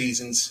last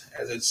seasons,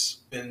 as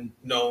it's been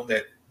known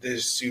that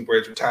this Sue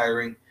Bird's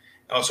retiring.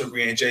 Also,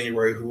 Brianne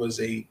January, who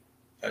was a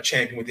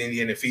champion with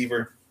Indiana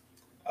Fever.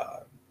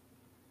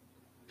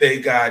 They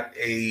got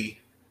a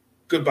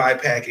goodbye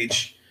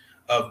package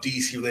of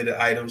DC-related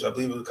items. I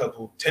believe it was a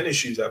couple tennis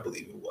shoes, I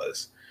believe it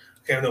was.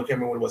 I can't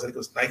remember what it was. I think it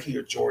was Nike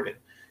or Jordan.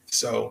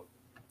 So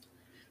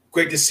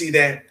great to see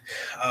that.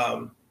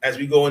 As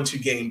we go into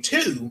game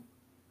 2,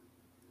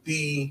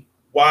 the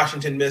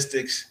Washington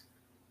Mystics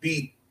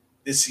beat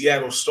the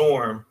Seattle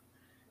Storm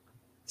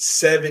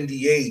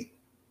 78-75.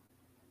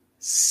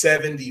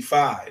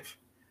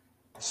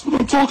 That's what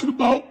I'm talking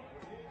about.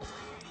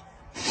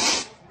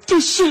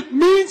 This shit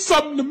means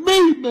something to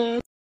me, man.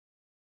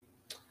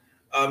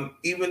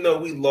 Even though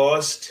we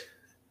lost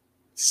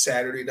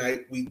Saturday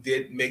night, we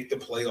did make the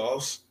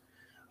playoffs,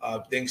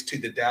 thanks to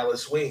the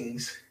Dallas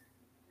Wings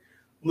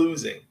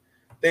losing.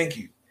 Thank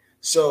you.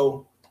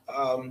 So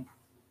I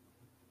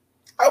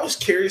was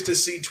curious to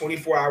see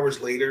 24 hours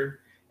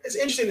later. It's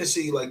interesting to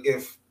see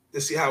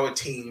how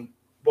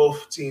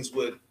both teams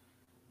would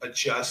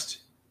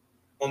adjust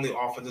on the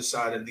offensive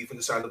side and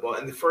defensive side of the ball.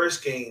 In the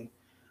first game,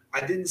 I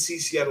didn't see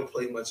Seattle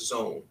play much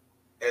zone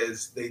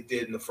as they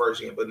did in the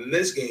first game, but in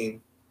this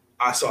game,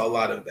 I saw a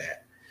lot of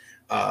that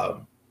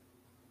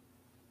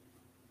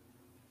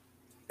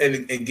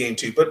in game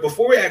 2. But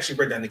before we actually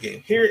break down the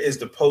game, here is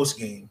the post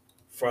game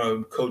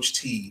from Coach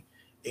T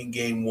in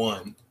game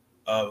 1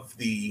 of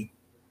the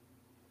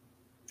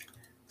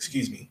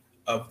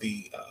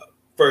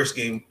first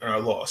game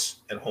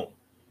loss at home.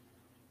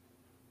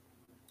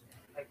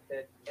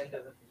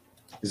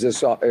 Is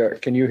this?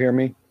 Can you hear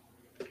me?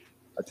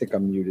 I think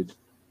I'm muted.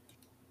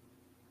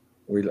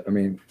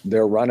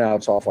 Their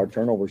runouts off our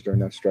turnovers during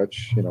that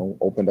stretch,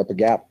 opened up a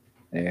gap,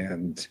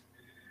 and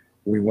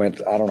we went,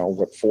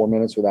 4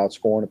 minutes without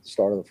scoring at the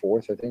start of the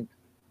fourth, I think,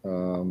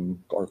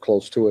 or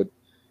close to it,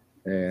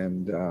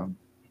 and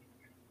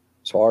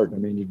it's hard.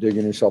 You dig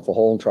in yourself a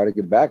hole and try to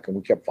get back, and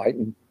we kept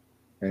fighting,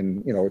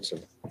 and it's a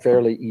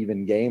fairly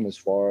even game as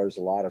far as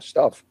a lot of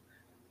stuff.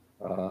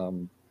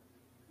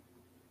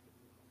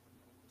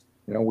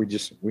 We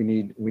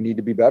need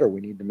to be better.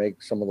 We need to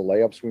make some of the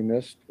layups we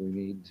missed. We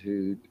need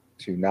to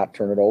not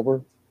turn it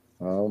over.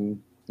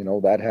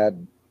 That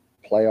had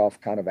playoff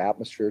kind of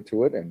atmosphere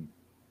to it, and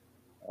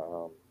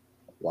a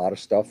lot of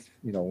stuff.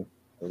 There's a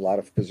lot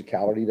of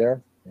physicality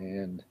there,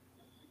 and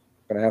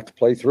going to have to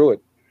play through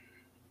it.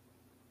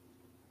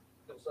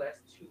 Those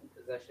last 2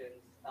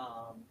 possessions,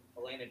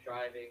 Elena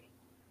driving,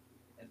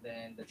 and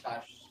then the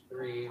Tosh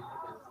 3.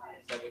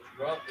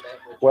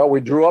 Well, we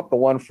drew up the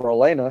one for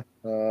Elena.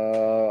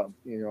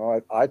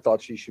 I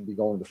thought she should be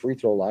going to the free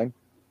throw line.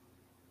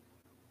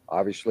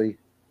 Obviously,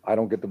 I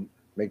don't get to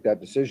make that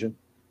decision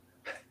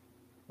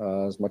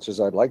as much as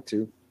I'd like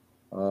to.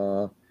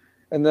 And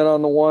then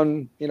on the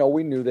one,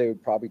 we knew they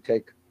would probably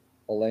take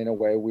Elena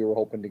away. We were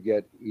hoping to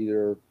get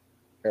either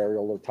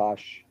Ariel or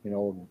Tosh.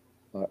 One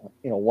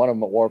of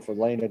them, or if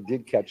Elena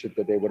did catch it,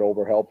 that they would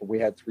overhelp. And we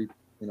had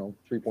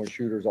 3-point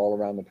shooters all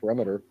around the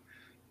perimeter.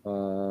 We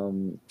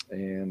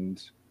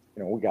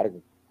got a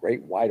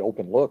great wide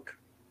open look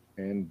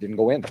and didn't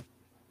go in.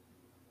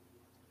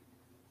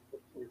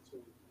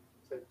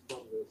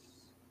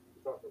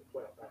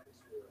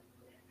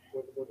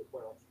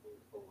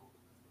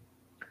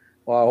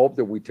 Well, I hope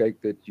that we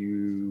take that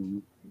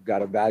you got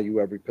to value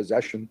every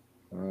possession.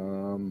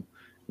 In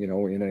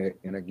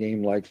a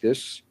game like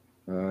this,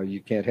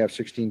 you can't have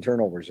 16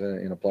 turnovers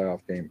in a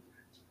playoff game.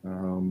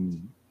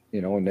 And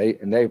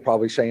they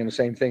probably saying the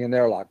same thing in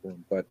their locker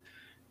room, but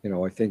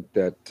I think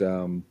that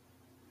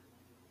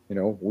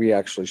we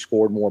actually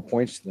scored more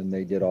points than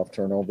they did off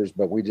turnovers,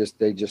 but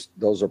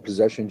those are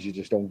possessions you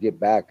just don't get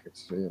back.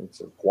 It's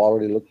a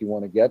quality look you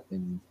want to get,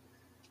 and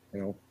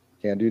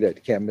can't do that.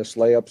 You can't miss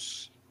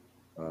layups.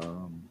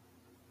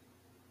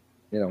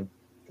 It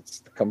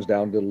comes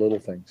down to little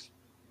things.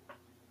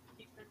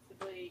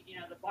 Defensively,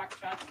 the block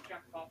shots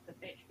jumped off the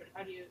pitch, but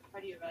how do you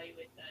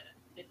evaluate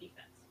the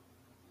defense?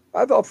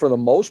 I thought for the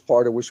most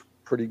part it was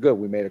pretty good.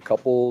 We made a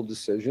couple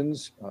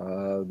decisions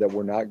that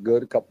were not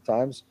good a couple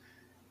times.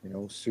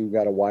 Sue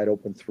got a wide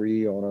open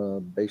 3 on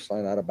a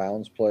baseline out of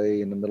bounds play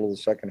in the middle of the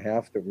second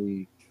half that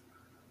we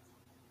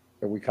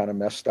kind of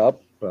messed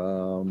up.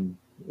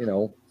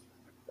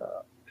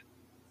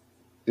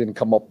 Didn't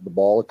come up with the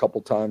ball a couple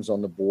times on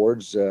the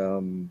boards.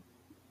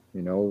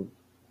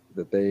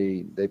 That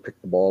they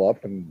picked the ball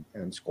up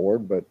and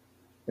scored, but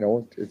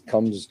it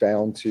comes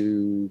down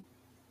to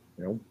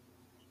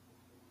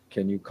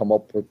can you come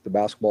up with the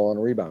basketball on a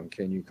rebound?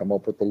 Can you come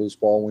up with the loose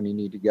ball when you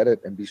need to get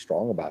it and be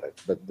strong about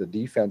it? But the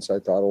defense, I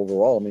thought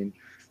overall,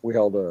 we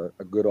held a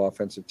good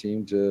offensive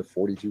team to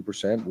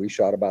 42%. We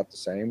shot about the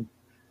same.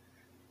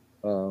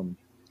 I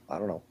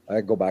don't know. I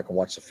go back and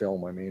watch the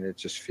film. It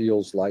just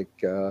feels like,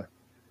 it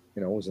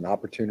was an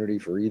opportunity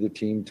for either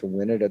team to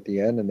win it at the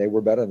end, and they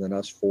were better than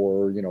us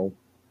for,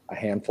 a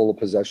handful of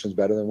possessions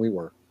better than we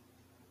were.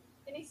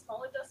 Any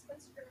small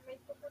adjustments you're going to make?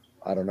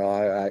 I don't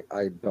know.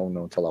 I don't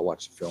know until I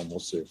watch the film. We'll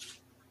see.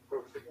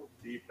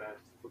 Defense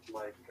looked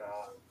like you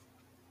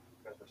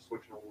guys are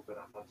switching a little bit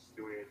on us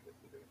doing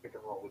pick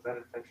and roll. Was that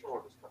intentional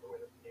or just kind of the way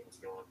that the game was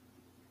going?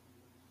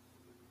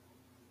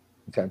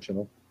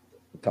 Intentional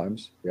at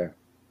times, yeah.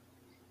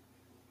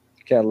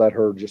 You can't let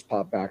her just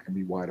pop back and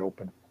be wide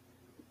open.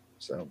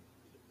 So.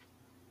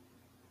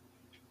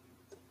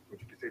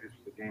 Would you say this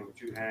was a game that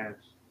you had?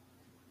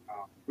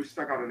 We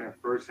stuck out in that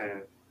first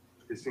half.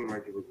 It seemed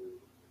like it was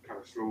a kind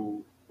of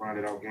slow,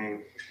 rounded out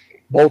game.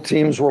 Both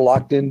teams were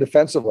locked in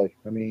defensively.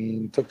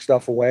 Took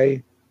stuff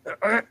away.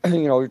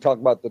 You're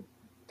talking about the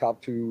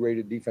top 2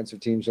 rated defensive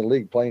teams in the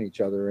league playing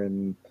each other,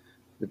 and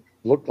it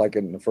looked like it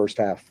in the first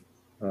half.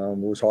 It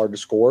was hard to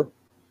score.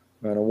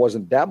 And it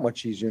wasn't that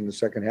much easier in the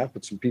second half,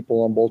 but some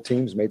people on both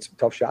teams made some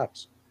tough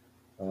shots.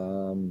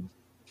 You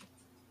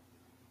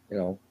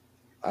know,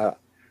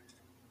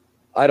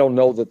 I don't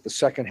know that the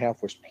second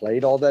half was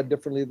played all that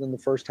differently than the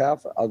first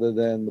half, other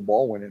than the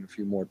ball went in a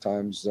few more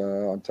times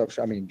on tough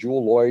shots. I mean,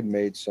 Jewel Lloyd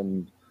made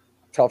some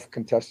tough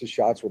contested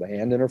shots with a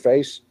hand in her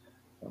face.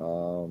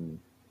 You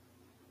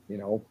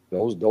know,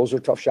 those are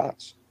tough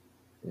shots.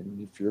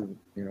 And if you're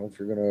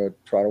going to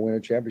try to win a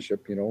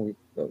championship, you know,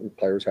 the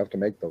players have to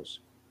make those.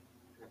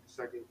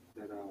 Second,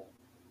 that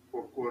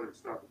fourth quarter to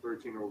start the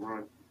 13-0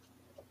 run,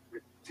 the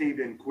team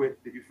didn't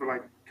quit. Did you feel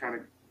like kind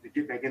of to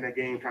get back in that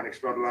game kind of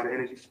expelled a lot of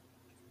energy?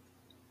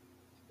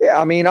 Yeah,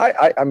 I mean,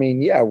 I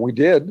mean, yeah, we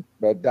did,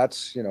 but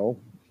that's, you know,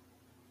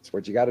 it's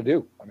what you got to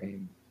do. I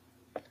mean,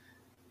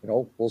 you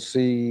know, we'll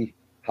see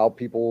how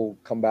people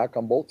come back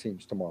on both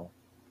teams tomorrow.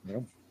 You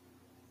know,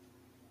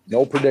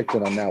 no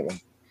predicting on that one.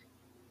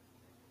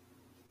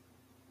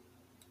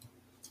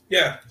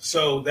 Yeah,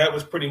 so that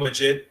was pretty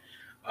much it.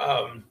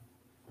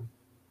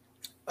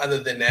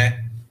 Other than that,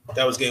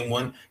 that was game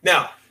one.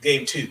 Now,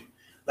 game two.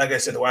 Like I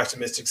said, the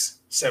Washington Mystics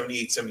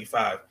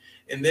 78-75.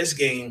 In this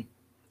game,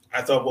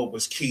 I thought what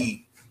was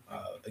key,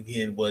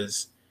 again,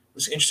 was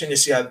interesting to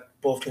see how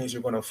both teams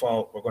were going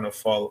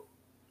to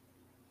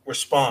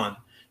respond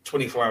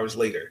 24 hours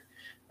later.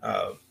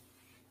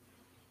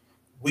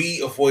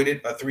 We avoided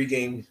a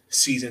 3-game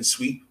season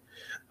sweep.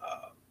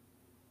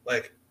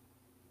 Like,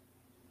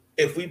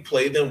 if we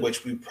play them,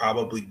 which we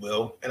probably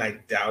will, and I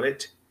doubt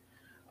it,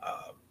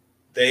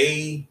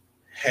 they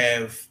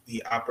have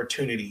the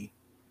opportunity.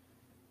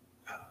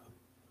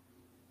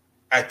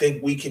 I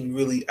think we can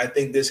really. I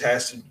think this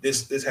has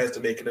to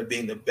make it of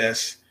being the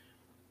best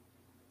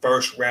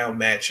first round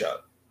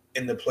matchup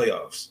in the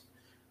playoffs.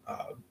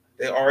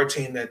 They are a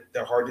team that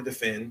they're hard to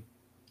defend.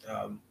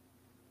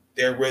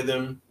 Their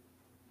rhythm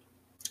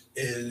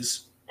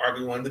is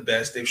arguably one of the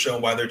best. They've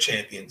shown why they're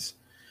champions.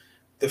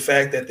 The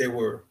fact that there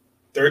were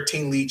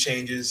 13 lead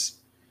changes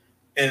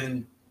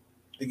in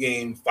the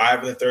game,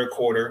 5 in the third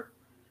quarter,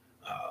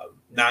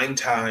 9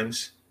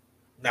 times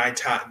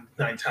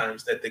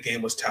that the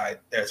game was tied.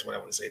 That's what I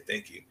want to say.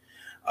 Thank you.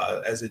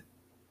 As it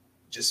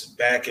just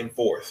back and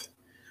forth.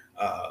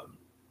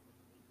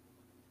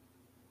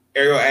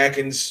 Ariel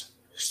Atkins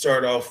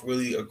started off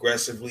really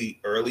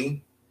aggressively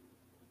early.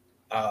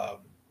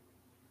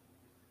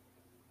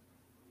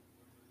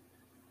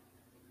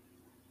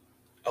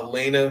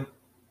 Elena,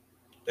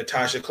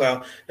 Natasha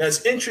Cloud. Now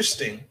it's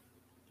interesting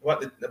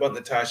about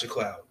Natasha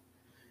Cloud.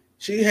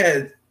 She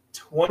had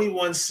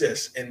 21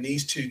 assists in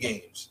these 2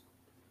 games.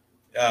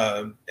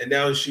 And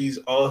now she's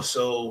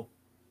also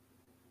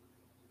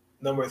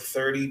number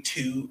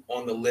 32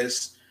 on the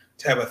list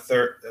to have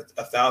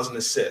 1,000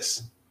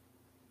 assists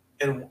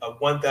and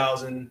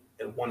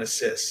 1,001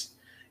 assists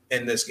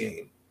in this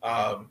game.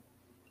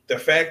 The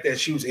fact that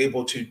she was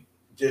able to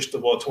dish the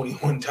ball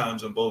 21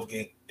 times on both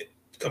games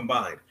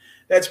combined,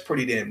 that's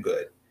pretty damn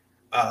good.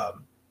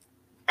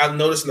 I've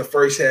noticed in the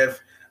first half,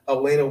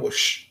 Elena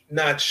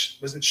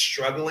wasn't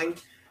struggling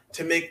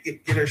to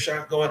get her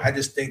shot going. I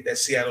just think that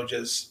Seattle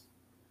just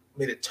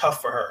made it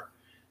tough for her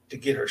to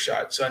get her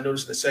shot. So I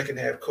noticed in the second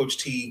half, Coach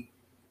T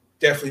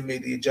definitely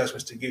made the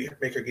adjustments to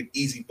make her get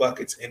easy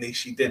buckets, and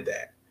she did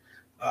that.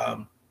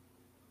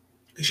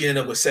 She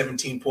ended up with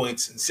 17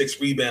 points and 6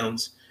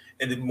 rebounds,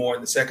 and then more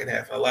in the second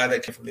half. A lot of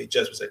that came from the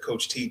adjustments that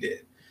Coach T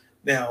did.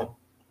 Now,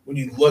 when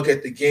you look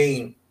at the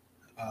game,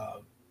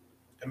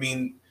 I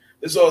mean,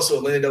 this is also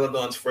Elena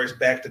Deladon's first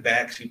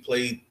back-to-back. She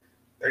played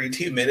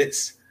 32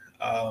 minutes.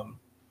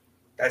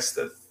 That's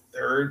the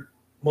 3rd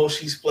most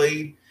she's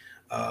played.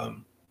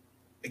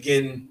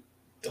 Again,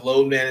 the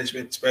load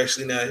management,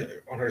 especially now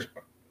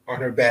on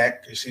her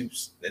back,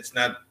 because it's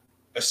not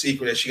a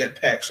secret that she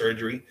got back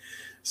surgery.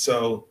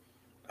 So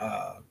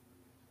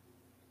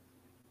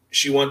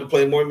she wanted to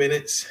play more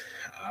minutes.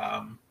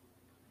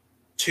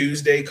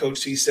 Tuesday,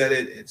 Coach T said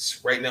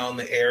it's right now in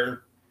the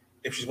air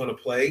if she's going to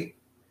play.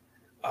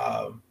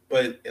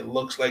 But it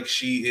looks like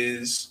she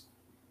is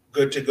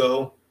good to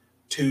go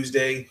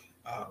Tuesday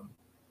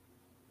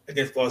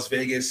against Las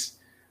Vegas.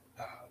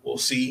 We'll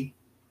see.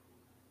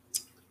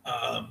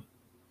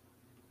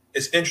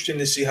 It's interesting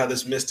to see how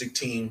this Mystic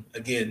team,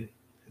 again,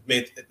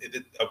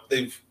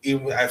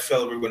 I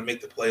felt we were going to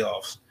make the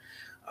playoffs.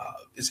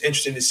 It's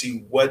interesting to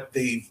see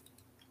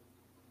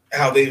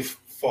how they've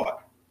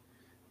fought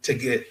to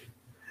get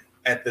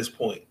at this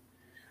point.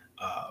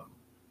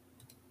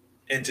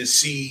 And to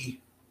see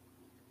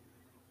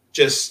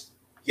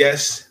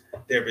yes,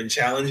 there have been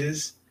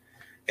challenges,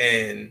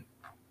 and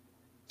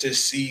to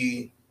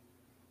see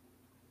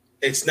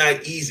it's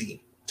not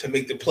easy to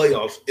make the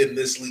playoffs in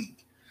this league.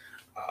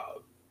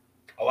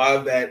 A lot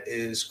of that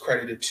is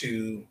credited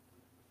to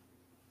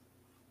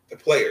the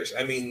players.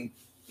 I mean,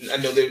 I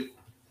know that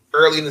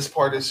early in this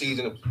part of the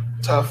season, it was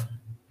tough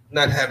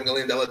not having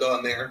Elena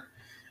Deladon there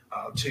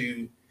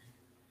to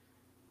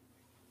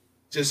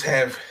just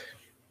have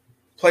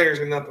players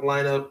in the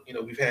lineup. You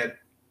know, we had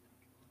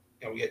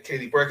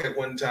Katie Burke at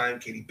one time,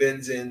 Katie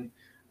Benzin.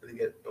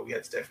 We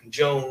had Stephanie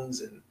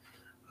Jones, and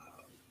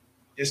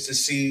just to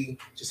see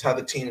just how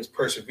the team has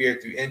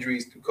persevered through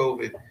injuries, through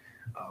COVID.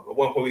 At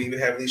one point, we even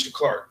have Alicia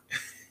Clark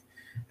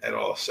at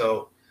all.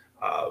 So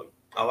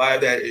a lot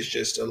of that is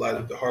just a lot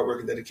of the hard work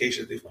and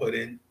dedication that they've put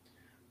in.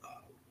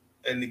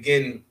 And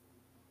again,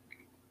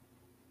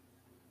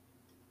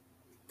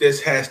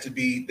 this has to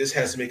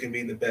make it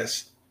being the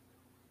best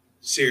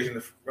series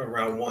in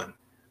round one,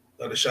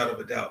 without a shadow of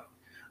a doubt.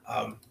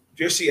 If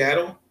you're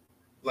Seattle,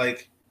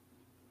 like,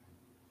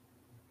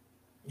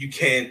 you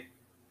can't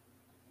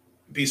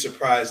be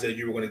surprised that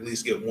you were going to at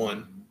least get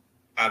one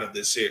out of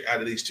this series, out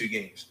of these two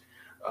games.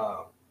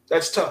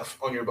 That's tough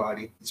on your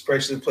body,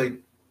 especially play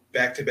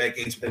back-to-back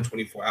games within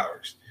 24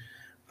 hours.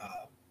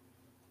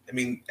 I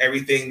mean,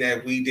 everything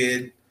that we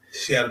did,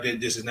 Seattle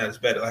did just as not as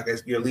better. Like,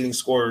 your leading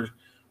scorer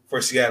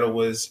for Seattle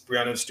was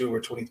Breonna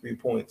Stewart, 23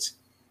 points.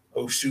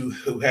 Osu,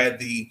 who had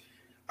the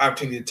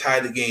opportunity to tie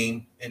the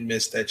game and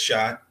missed that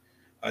shot.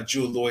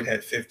 Jewel Lloyd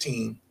had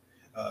 15.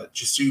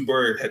 Jasu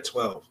Bird had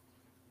 12.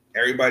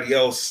 Everybody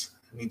else,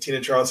 I mean,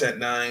 Tina Charles had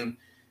 9.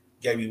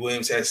 Gabby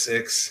Williams had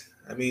 6.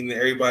 I mean,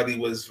 everybody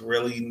was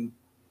really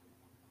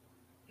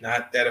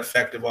not that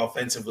effective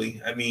offensively.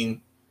 I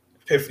mean,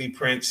 Epiphany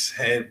Prince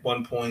had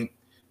 1 point.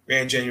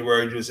 Rand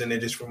January was in there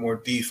just for more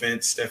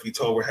defense. Stephanie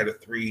Tolbert had a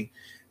 3.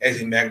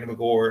 Ezzy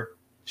McNamara,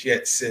 she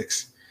had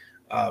 6.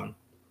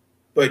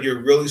 But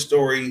your really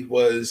story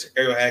was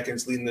Ariel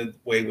Atkins leading the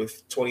way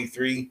with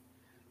 23.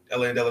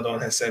 Elaine Deladon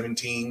had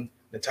 17.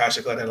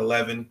 Natasha Glenn had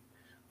 11.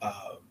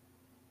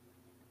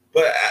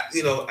 But,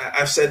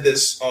 I've said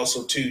this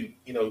also, too.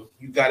 You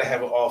got to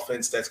have an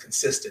offense that's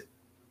consistent.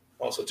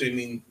 Also, too, I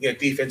mean,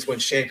 defense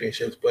wins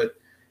championships, but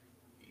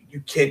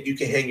you can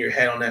hang your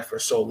hat on that for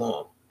so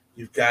long.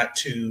 You've got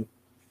to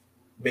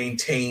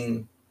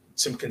maintain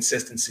some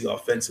consistency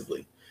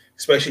offensively,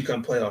 especially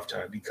come playoff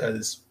time,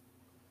 because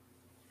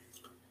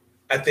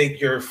I think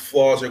your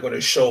flaws are going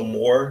to show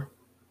more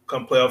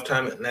come playoff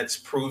time, and that's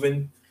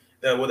proven.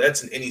 Well,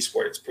 that's in any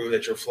sport. It's proven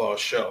that your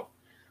flaws show.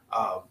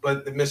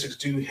 But the Mystics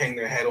do hang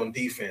their hat on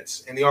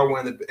defense, and they are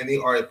probably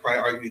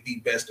arguably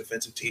the best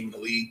defensive team in the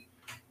league.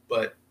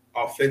 But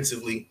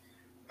offensively,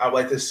 I'd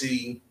like to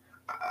see.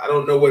 I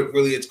don't know what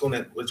it's going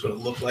to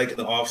look like in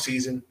the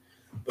offseason,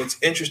 but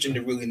it's interesting to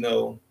really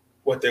know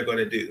what they're going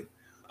to do.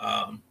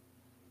 I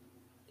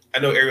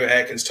know Ariel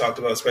Atkins talked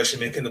about, especially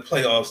making the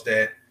playoffs,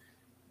 that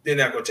they're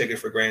not going to take it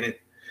for granted.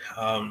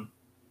 I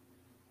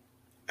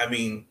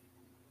mean,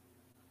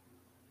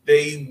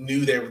 they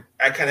knew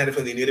I kind of had a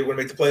feeling they knew they were going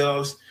to make the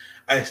playoffs.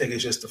 I think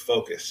it's just the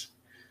focus.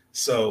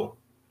 So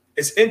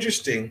it's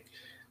interesting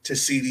to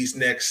see these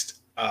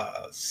next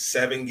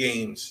 7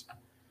 games,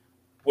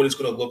 what it's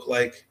going to look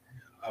like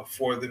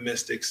for the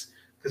Mystics,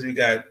 because we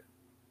got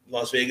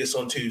Las Vegas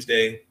on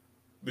Tuesday.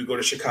 We go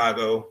to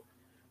Chicago.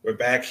 We're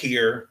back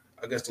here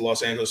against the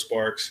Los Angeles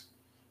Sparks.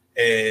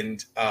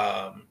 And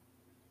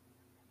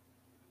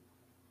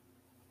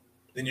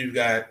then you've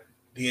got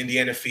the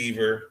Indiana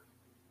Fever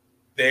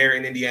there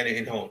in Indiana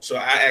and home. So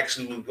I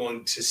actually was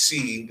going to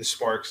see the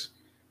Sparks,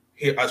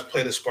 hear us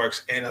play the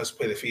Sparks and us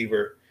play the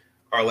Fever,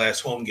 our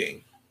last home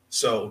game.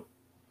 So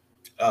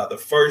the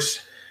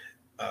first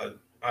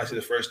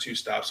 2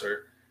 stops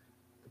are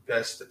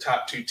the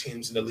top 2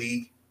 teams in the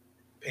league,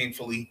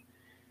 painfully.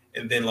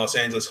 And then Los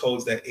Angeles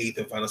holds that 8th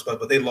and final spot,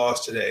 but they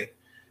lost today.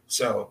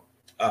 So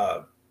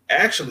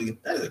actually,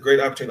 that is a great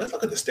opportunity. Let's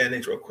look at the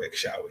standings real quick,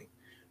 shall we?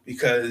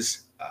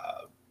 Because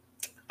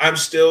I'm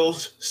still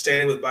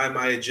standing by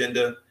my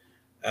agenda.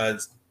 I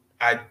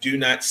do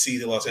not see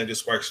the Los Angeles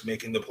Sparks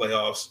making the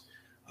playoffs.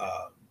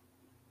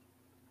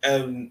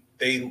 And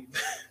the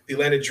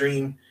Atlanta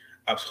Dream,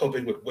 I was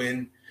hoping would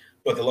win,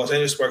 but the Los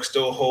Angeles Sparks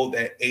still hold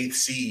that 8th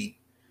seed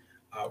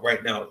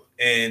right now.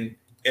 And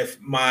if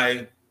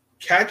my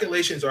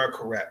calculations are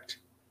correct,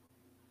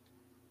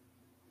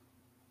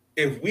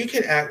 if we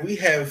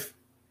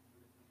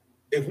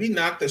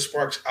knock the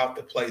Sparks out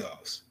the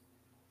playoffs,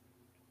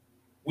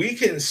 we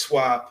can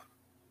swap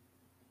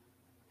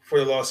for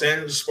the Los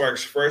Angeles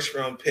Sparks first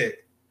round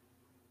pick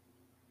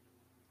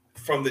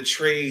from the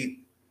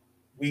trade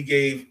we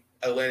gave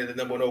Atlanta the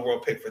number 1 overall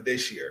pick for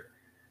this year.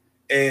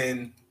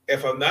 And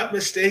if I'm not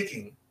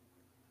mistaken,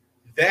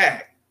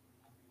 that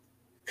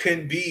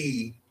can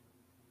be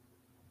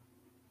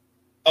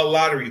a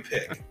lottery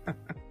pick.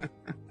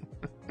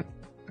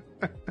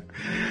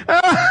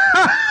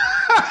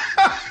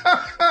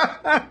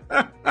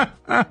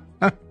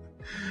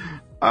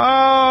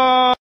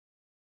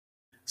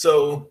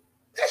 So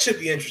that should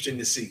be interesting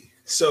to see.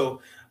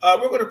 So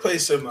we're going to play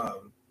some. We're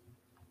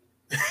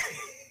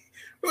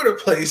going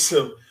to play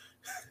some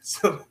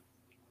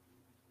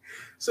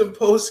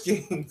post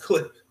game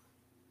clip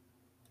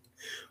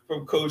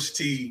from Coach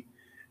T,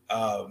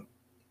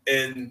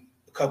 and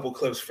a couple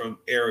clips from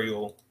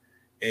Ariel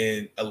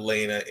and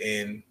Elena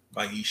and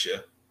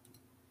Maisha.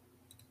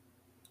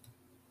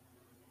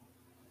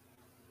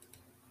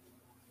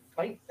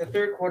 Like the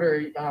third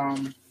quarter,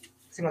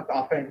 seemed like the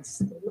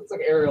offense, it looks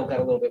like Ariel got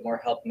a little bit more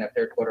help in that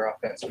third quarter.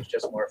 Offense was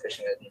just more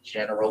efficient in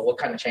general. What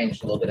kind of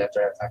changed a little bit after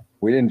that time?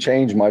 We didn't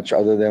change much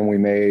other than we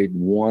made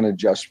one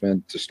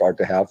adjustment to start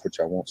the half, which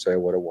I won't say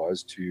what it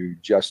was, to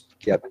just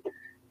get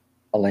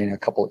Elena a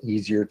couple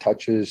easier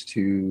touches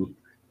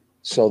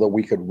so that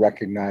we could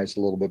recognize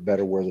a little bit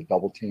better where the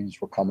double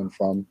teams were coming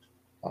from.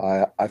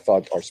 I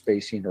thought our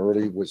spacing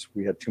early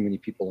we had too many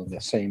people in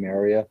the same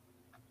area.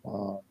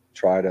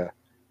 Try to,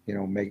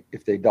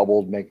 if they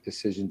doubled, make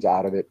decisions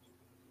out of it.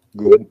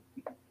 Good.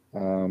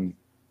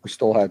 We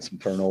still had some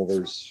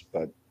turnovers,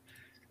 but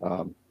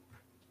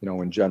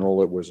in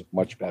general, it was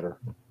much better.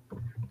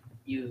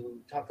 You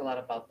talked a lot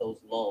about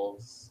those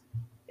lulls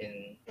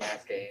in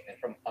last game and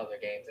from other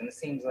games, and it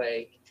seems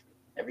like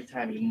every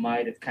time you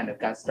might have kind of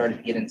started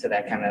to get into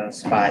that kind of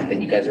spot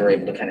that you guys were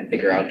able to kind of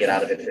figure out, get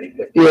out of it pretty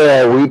quickly.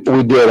 Yeah, we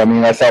did. I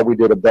mean, I thought we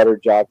did a better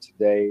job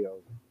today of,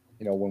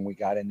 when we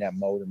got in that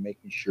mode of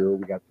making sure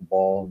we got the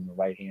ball in the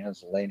right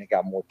hands. Elena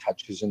got more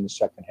touches in the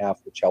second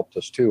half, which helped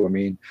us too. I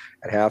mean,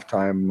 at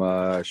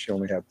halftime, she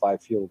only had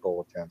 5 field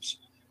goal attempts.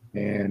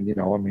 And,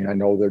 I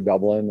know they're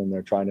doubling and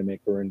they're trying to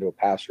make her into a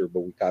passer, but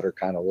we got her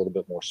kind of a little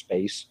bit more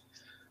space.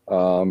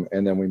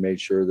 And then we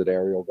made sure that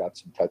Ariel got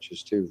some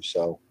touches too.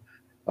 So,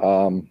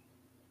 if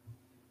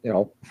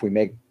we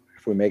make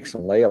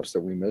some layups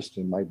that we missed,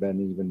 it might have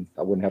been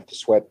I wouldn't have to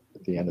sweat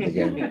at the end of the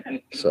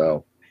game.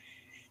 So.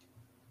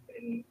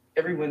 And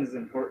every win is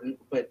important,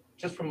 but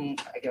just from,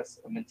 I guess,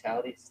 a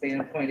mentality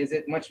standpoint, is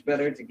it much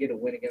better to get a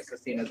win against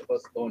this team as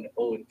opposed to going to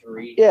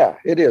 0-3? Yeah,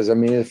 it is. I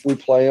mean, if we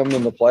play them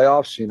in the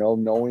playoffs,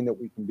 knowing that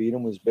we can beat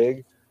them was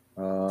big.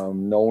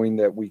 Knowing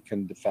that we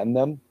can defend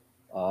them.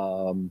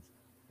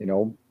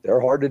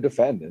 They're hard to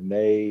defend, and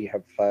they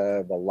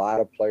have a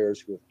lot of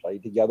players who have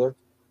played together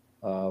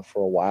for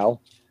a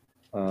while.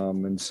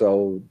 And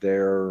so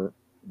their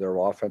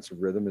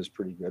offensive rhythm is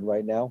pretty good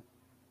right now.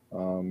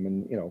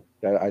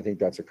 I think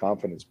that's a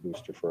confidence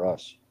booster for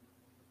us.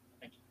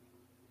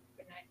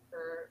 Good night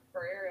for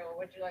Ariel.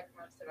 What did you like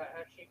most about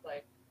how she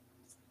played?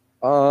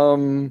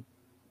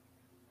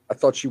 I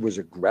thought she was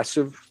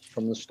aggressive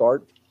from the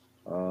start,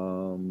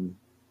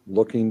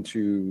 looking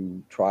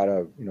to try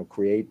to,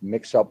 create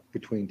mix up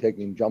between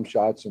taking jump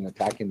shots and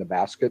attacking the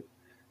basket.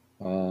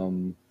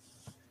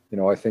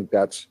 I think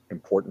that's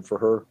important for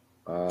her.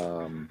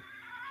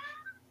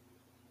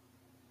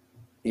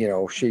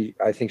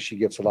 I think she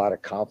gets a lot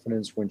of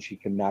confidence when she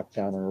can knock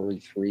down an early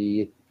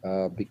 3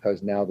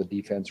 because now the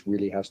defense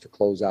really has to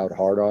close out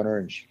hard on her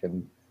and she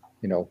can,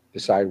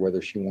 decide whether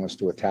she wants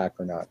to attack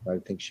or not. I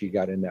think she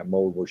got in that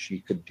mode where she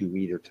could do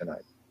either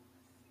tonight.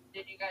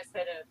 And you guys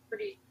had a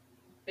pretty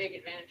big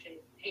advantage in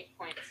 8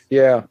 points.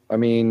 Yeah. I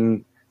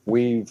mean,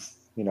 we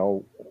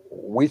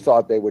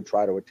thought they would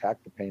try to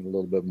attack the paint a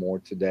little bit more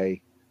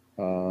today.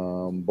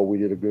 But we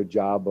did a good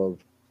job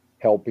of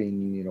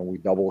helping. We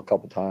doubled a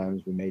couple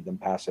times. We made them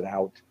pass it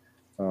out.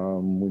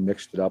 We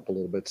mixed it up a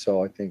little bit.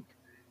 So I think,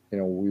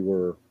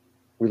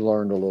 we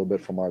learned a little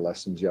bit from our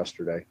lessons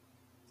yesterday.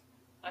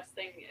 Last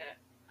thing,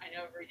 I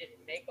know Bree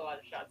didn't make a lot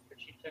of shots, but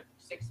she took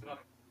 6 of them.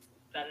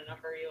 Is that a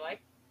number you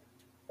like?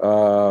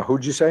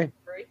 Who'd you say?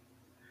 Bree?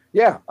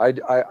 Yeah, I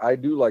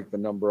do like the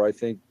number. I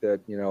think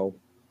that,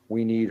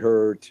 we need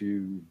her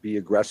to be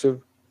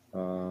aggressive.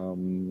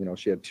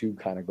 She had 2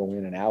 kind of go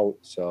in and out.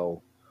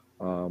 So,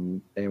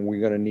 and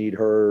we're going to need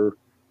her,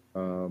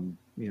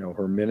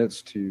 her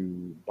minutes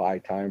to buy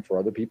time for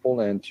other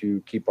people and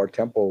to keep our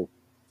tempo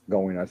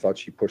going. I thought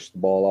she pushed the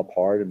ball up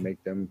hard and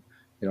make them,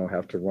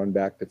 have to run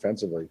back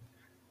defensively.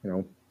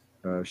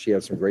 She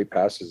had some great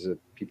passes that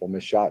people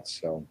missed shots.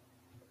 So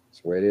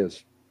that's the way it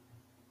is.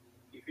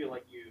 Do you feel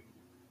like you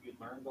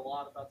learned a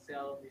lot about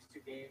Seattle in these 2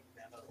 games?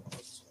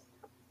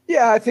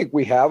 Yeah, I think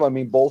we have. I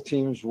mean, both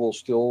teams will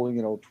still,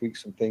 tweak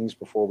some things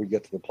before we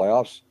get to the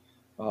playoffs.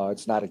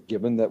 It's not a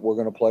given that we're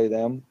going to play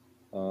them.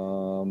 I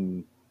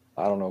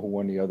don't know who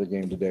won the other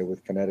game today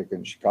with Connecticut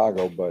and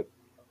Chicago, but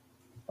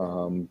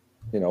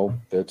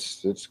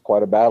it's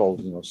quite a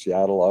battle.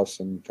 Seattle, us,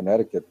 and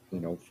Connecticut.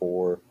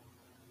 For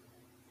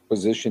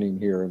positioning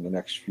here in the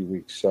next few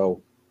weeks.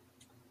 So,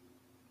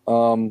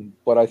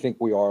 but I think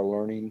we are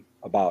learning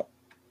about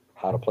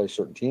how to play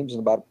certain teams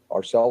and about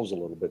ourselves a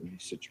little bit in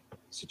these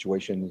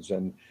situations.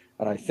 And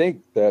I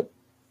think that,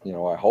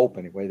 I hope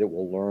anyway, that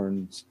we'll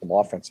learn some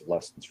offensive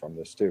lessons from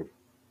this too.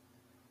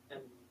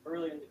 And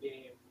early in the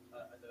game, I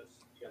noticed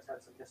you guys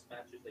had some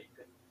mismatches that you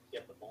couldn't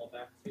get the ball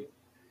back to. Do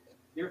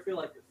you ever feel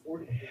like you're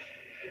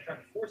trying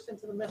to force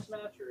into the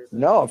mismatch? Or is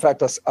No, in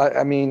fact,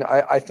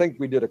 I think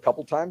we did a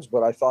couple times,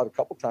 but I thought a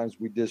couple times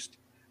we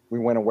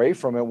went away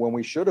from it when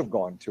we should have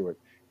gone to it.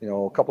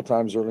 A couple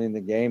times early in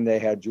the game, they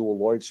had Jewel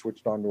Lloyd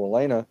switched on to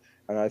Elena,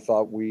 and I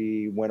thought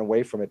we went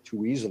away from it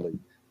too easily.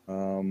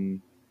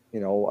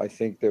 I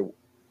think that,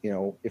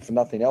 if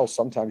nothing else,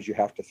 sometimes you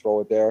have to throw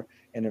it there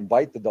and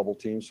invite the double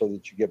team so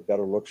that you get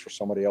better looks for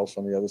somebody else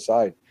on the other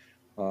side.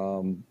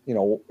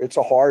 It's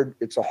a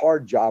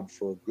hard job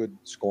for a good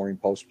scoring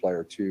post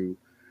player to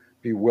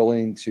be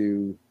willing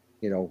to,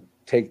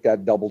 take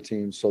that double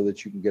team so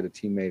that you can get a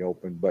teammate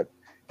open. But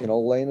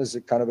Lena's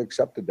kind of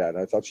accepted that.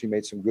 I thought she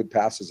made some good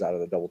passes out of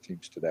the double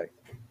teams today.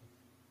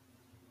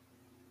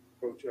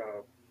 Coach,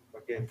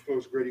 again,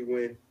 close, gritty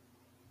win.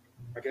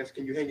 I guess,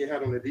 can you hang your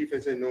hat on the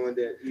defense and knowing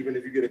that even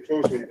if you get a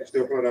close one, you can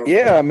still put it out?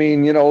 Yeah, I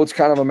mean, it's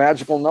kind of a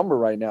magical number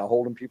right now,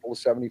 holding people to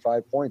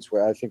 75 points,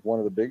 where I think one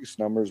of the biggest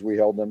numbers, we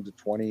held them to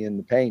 20 in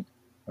the paint.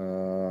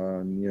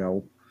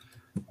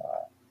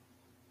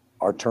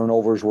 Our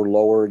turnovers were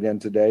lower again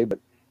today, but,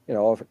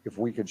 if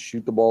we could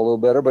shoot the ball a little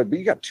better. But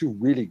you got two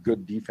really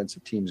good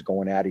defensive teams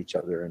going at each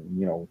other,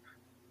 and,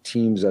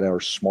 teams that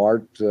are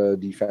smart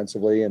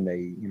defensively and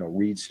they,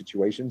 read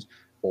situations.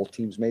 Both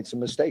teams made some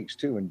mistakes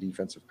too in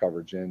defensive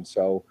coverage. And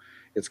so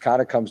it's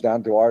kind of comes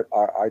down to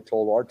I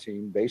told our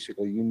team,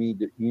 basically, you need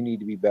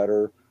to be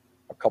better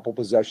a couple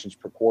possessions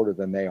per quarter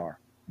than they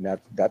are. And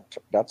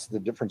that's the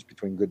difference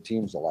between good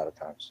teams a lot of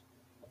times.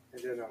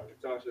 And then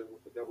Natasha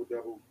with the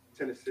double,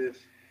 10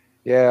 assists.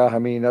 Yeah, I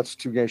mean, that's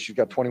 2 games. She's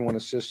got 21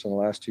 assists in the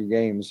last 2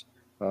 games.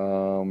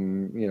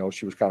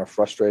 She was kind of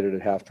frustrated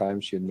at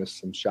halftime. She had missed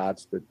some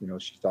shots that,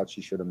 she thought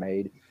she should have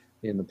made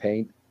in the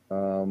paint.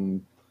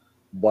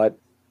 But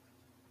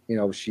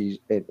she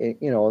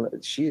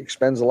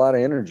expends a lot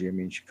of energy. I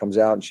mean, she comes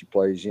out and she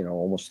plays,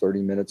 almost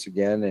 30 minutes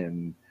again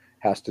and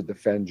has to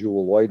defend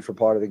Jewel Lloyd for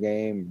part of the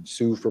game,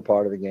 Sue for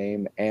part of the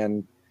game,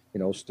 and,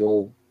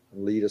 still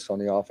lead us on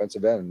the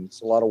offensive end.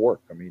 It's a lot of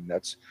work. I mean,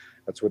 that's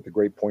what the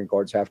great point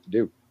guards have to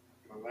do.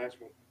 My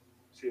last one,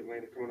 see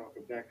Elena coming off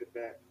a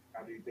back-to-back.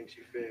 How do you think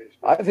she fares?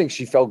 I think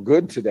she felt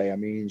good today. I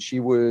mean,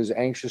 she was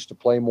anxious to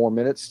play more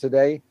minutes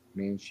today. I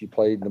mean, she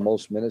played the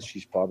most minutes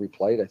she's probably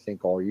played, I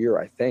think, all year,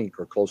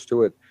 or close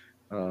to it.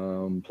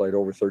 Played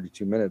over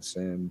 32 minutes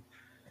and,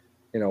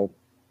 kind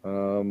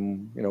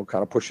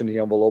of pushing the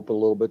envelope a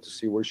little bit to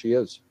see where she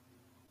is.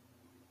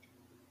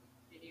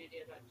 Any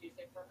idea about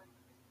Tuesday for her?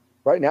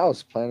 Right now,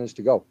 the plan is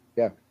to go.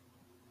 Yeah.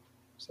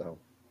 So.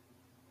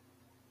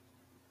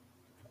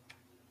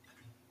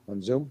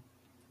 On Zoom?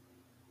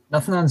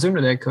 Nothing on Zoom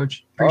today,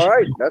 Coach. All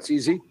right. That's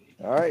easy.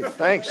 All right.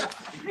 Thanks.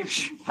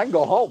 I can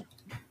go home.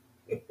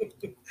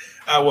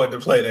 I wanted to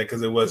play that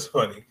because it was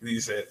funny. You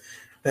said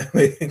that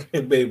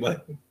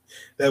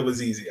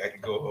was easy. I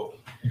could go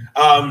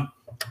home.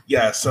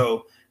 Yeah,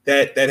 so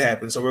that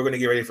happened. So we're going to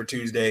get ready for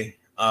Tuesday.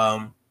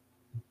 Other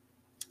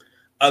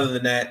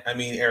than that, I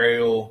mean,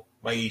 Ariel,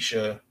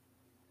 Maisha,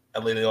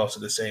 Elena also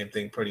the same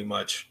thing pretty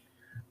much,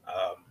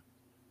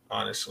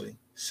 honestly.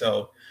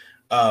 So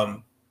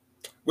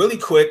really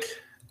quick,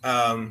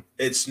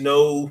 it's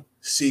no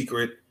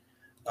secret.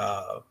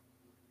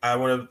 I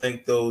want to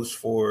thank those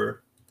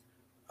for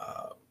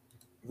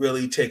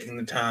really taking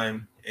the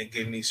time and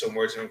giving me some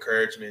words of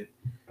encouragement.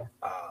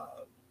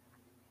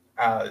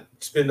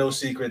 It's been no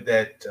secret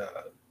that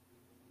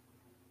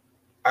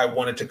I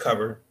wanted to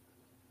cover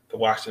the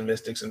Washington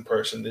Mystics in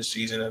person this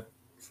season.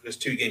 There's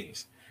 2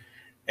 games.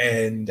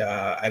 And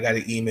I got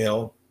an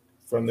email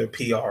from their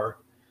PR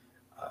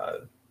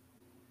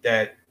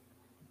that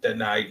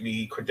denied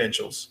me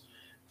credentials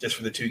just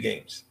for the 2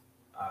 games.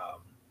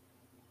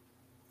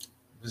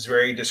 It was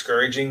very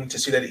discouraging to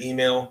see that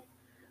email.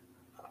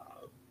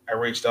 I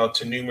reached out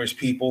to numerous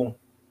people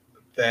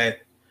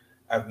that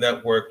I've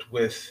networked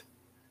with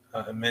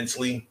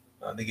immensely.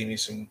 They gave me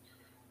some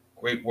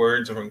great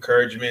words of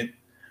encouragement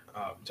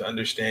to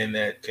understand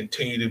that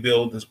continue to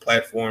build this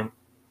platform.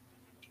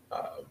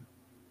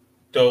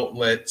 Don't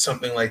let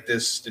something like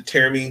this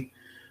deter me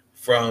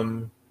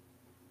from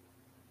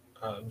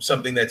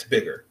something that's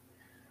bigger.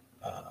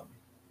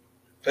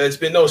 It's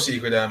been no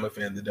secret that I'm a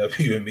fan of the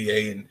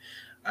WNBA, and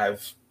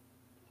I've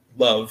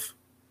loved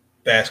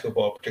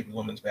basketball, particularly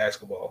women's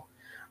basketball.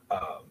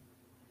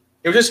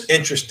 It was just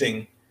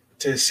interesting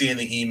to see in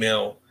the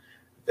email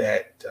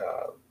that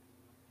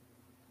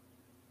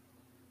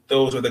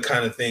those are the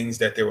kind of things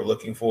that they were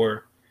looking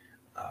for.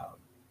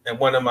 And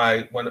one of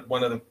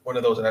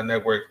those that I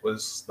networked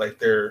was like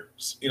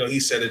he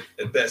said it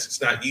at best,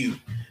 it's not you.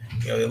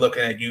 They're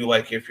looking at you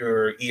like if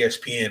you're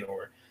ESPN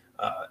or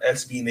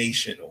SB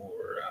Nation or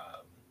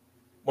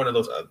one of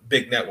those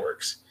big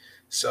networks.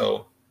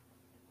 So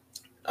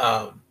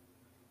I'm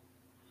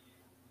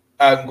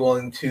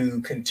going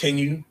to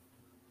continue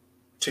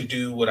to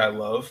do what I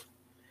love.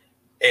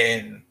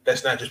 And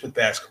that's not just with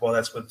basketball,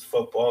 that's with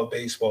football,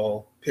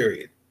 baseball,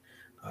 period.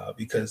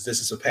 Because this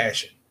is a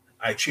passion.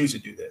 I choose to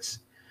do this.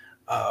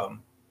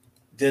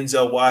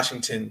 Denzel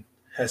Washington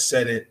has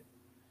said it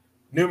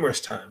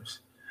numerous times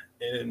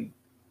in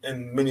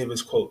many of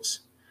his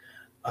quotes.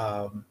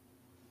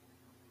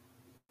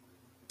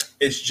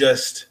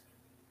 It's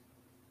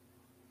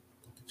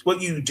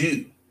what you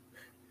do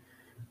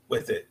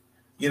with it.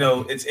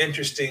 It's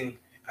interesting.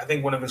 I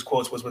think one of his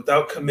quotes was,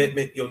 without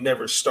commitment, you'll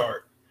never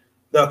start.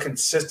 Without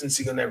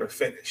consistency, you'll never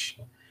finish.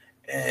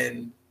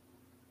 And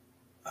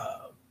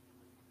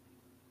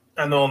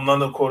I know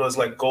another quote was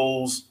like,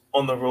 goals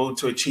on the road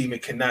to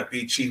achievement cannot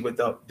be achieved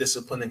without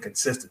discipline and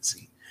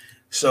consistency.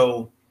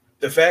 So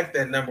the fact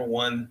that, number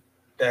one,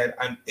 that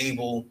I'm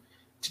able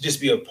to just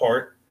be a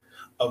part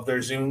of their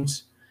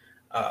Zooms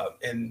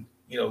and,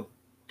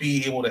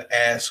 be able to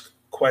ask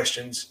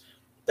questions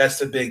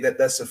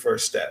that's the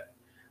first step.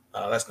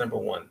 That's number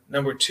one.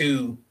 Number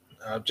two,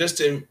 just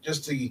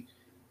the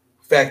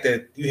fact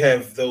that you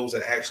have those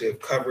that actually have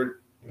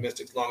covered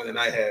Mystics longer than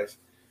I have.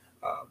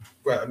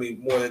 Right, I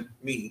mean, more than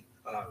me.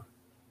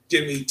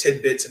 Give me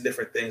tidbits and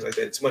different things like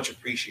that. It's much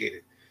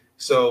appreciated.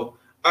 So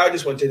I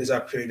just want to take this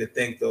opportunity to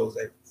thank those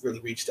that really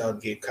reached out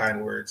and gave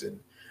kind words and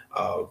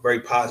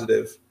very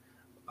positive.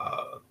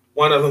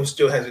 One of them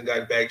still hasn't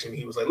gotten back to me.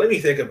 He was like, let me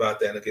think about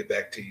that and I'll get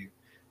back to you.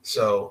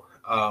 So,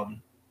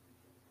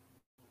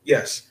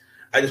 yes,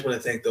 I just want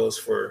to thank those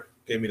for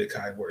giving me the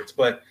kind words.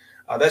 But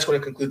that's going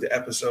to conclude the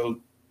episode.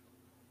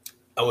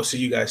 I will see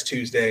you guys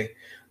Tuesday.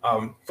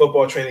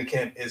 Football training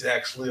camp is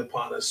actually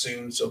upon us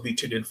soon, so be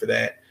tuned in for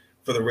that.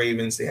 For the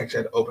Ravens, they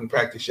actually had open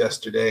practice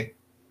yesterday.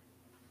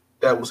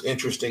 That was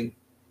interesting.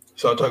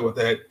 So I'll talk about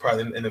that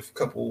probably in a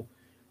couple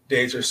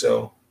days or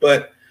so.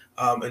 But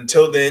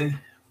until then,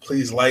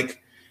 please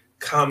like,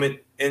 comment,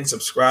 and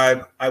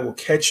subscribe. I will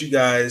catch you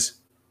guys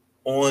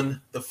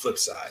on the flip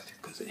side.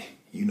 Because,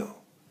 you know,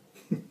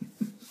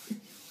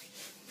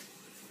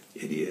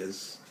 it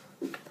is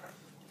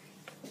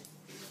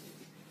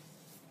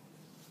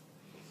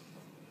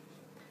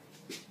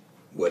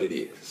what it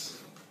is.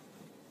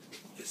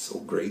 It's so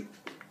great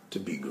to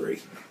be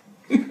great.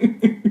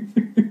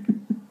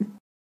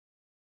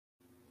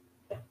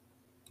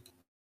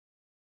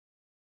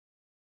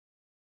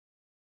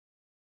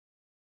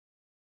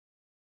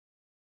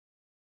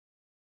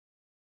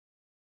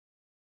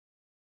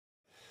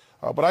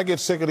 But I get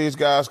sick of these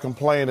guys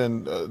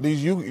complaining.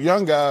 These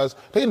young guys,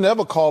 they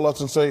never call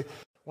us and say,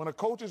 when a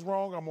coach is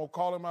wrong, I'm going to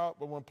call him out.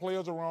 But when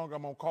players are wrong,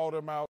 I'm going to call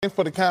them out. Thanks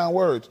for the kind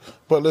words.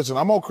 But listen,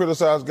 I'm going to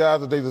criticize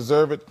guys that they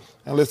deserve it.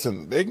 And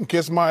listen, they can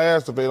kiss my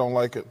ass if they don't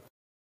like it.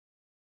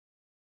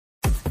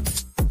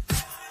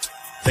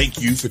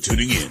 Thank you for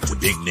tuning in to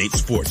Big Nate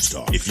Sports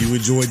Talk. If you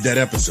enjoyed that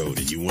episode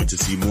and you want to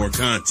see more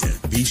content,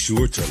 be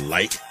sure to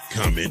like,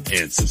 comment,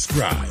 and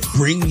subscribe.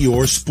 Bring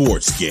your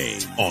sports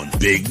game on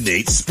Big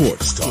Nate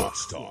Sports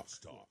Talk.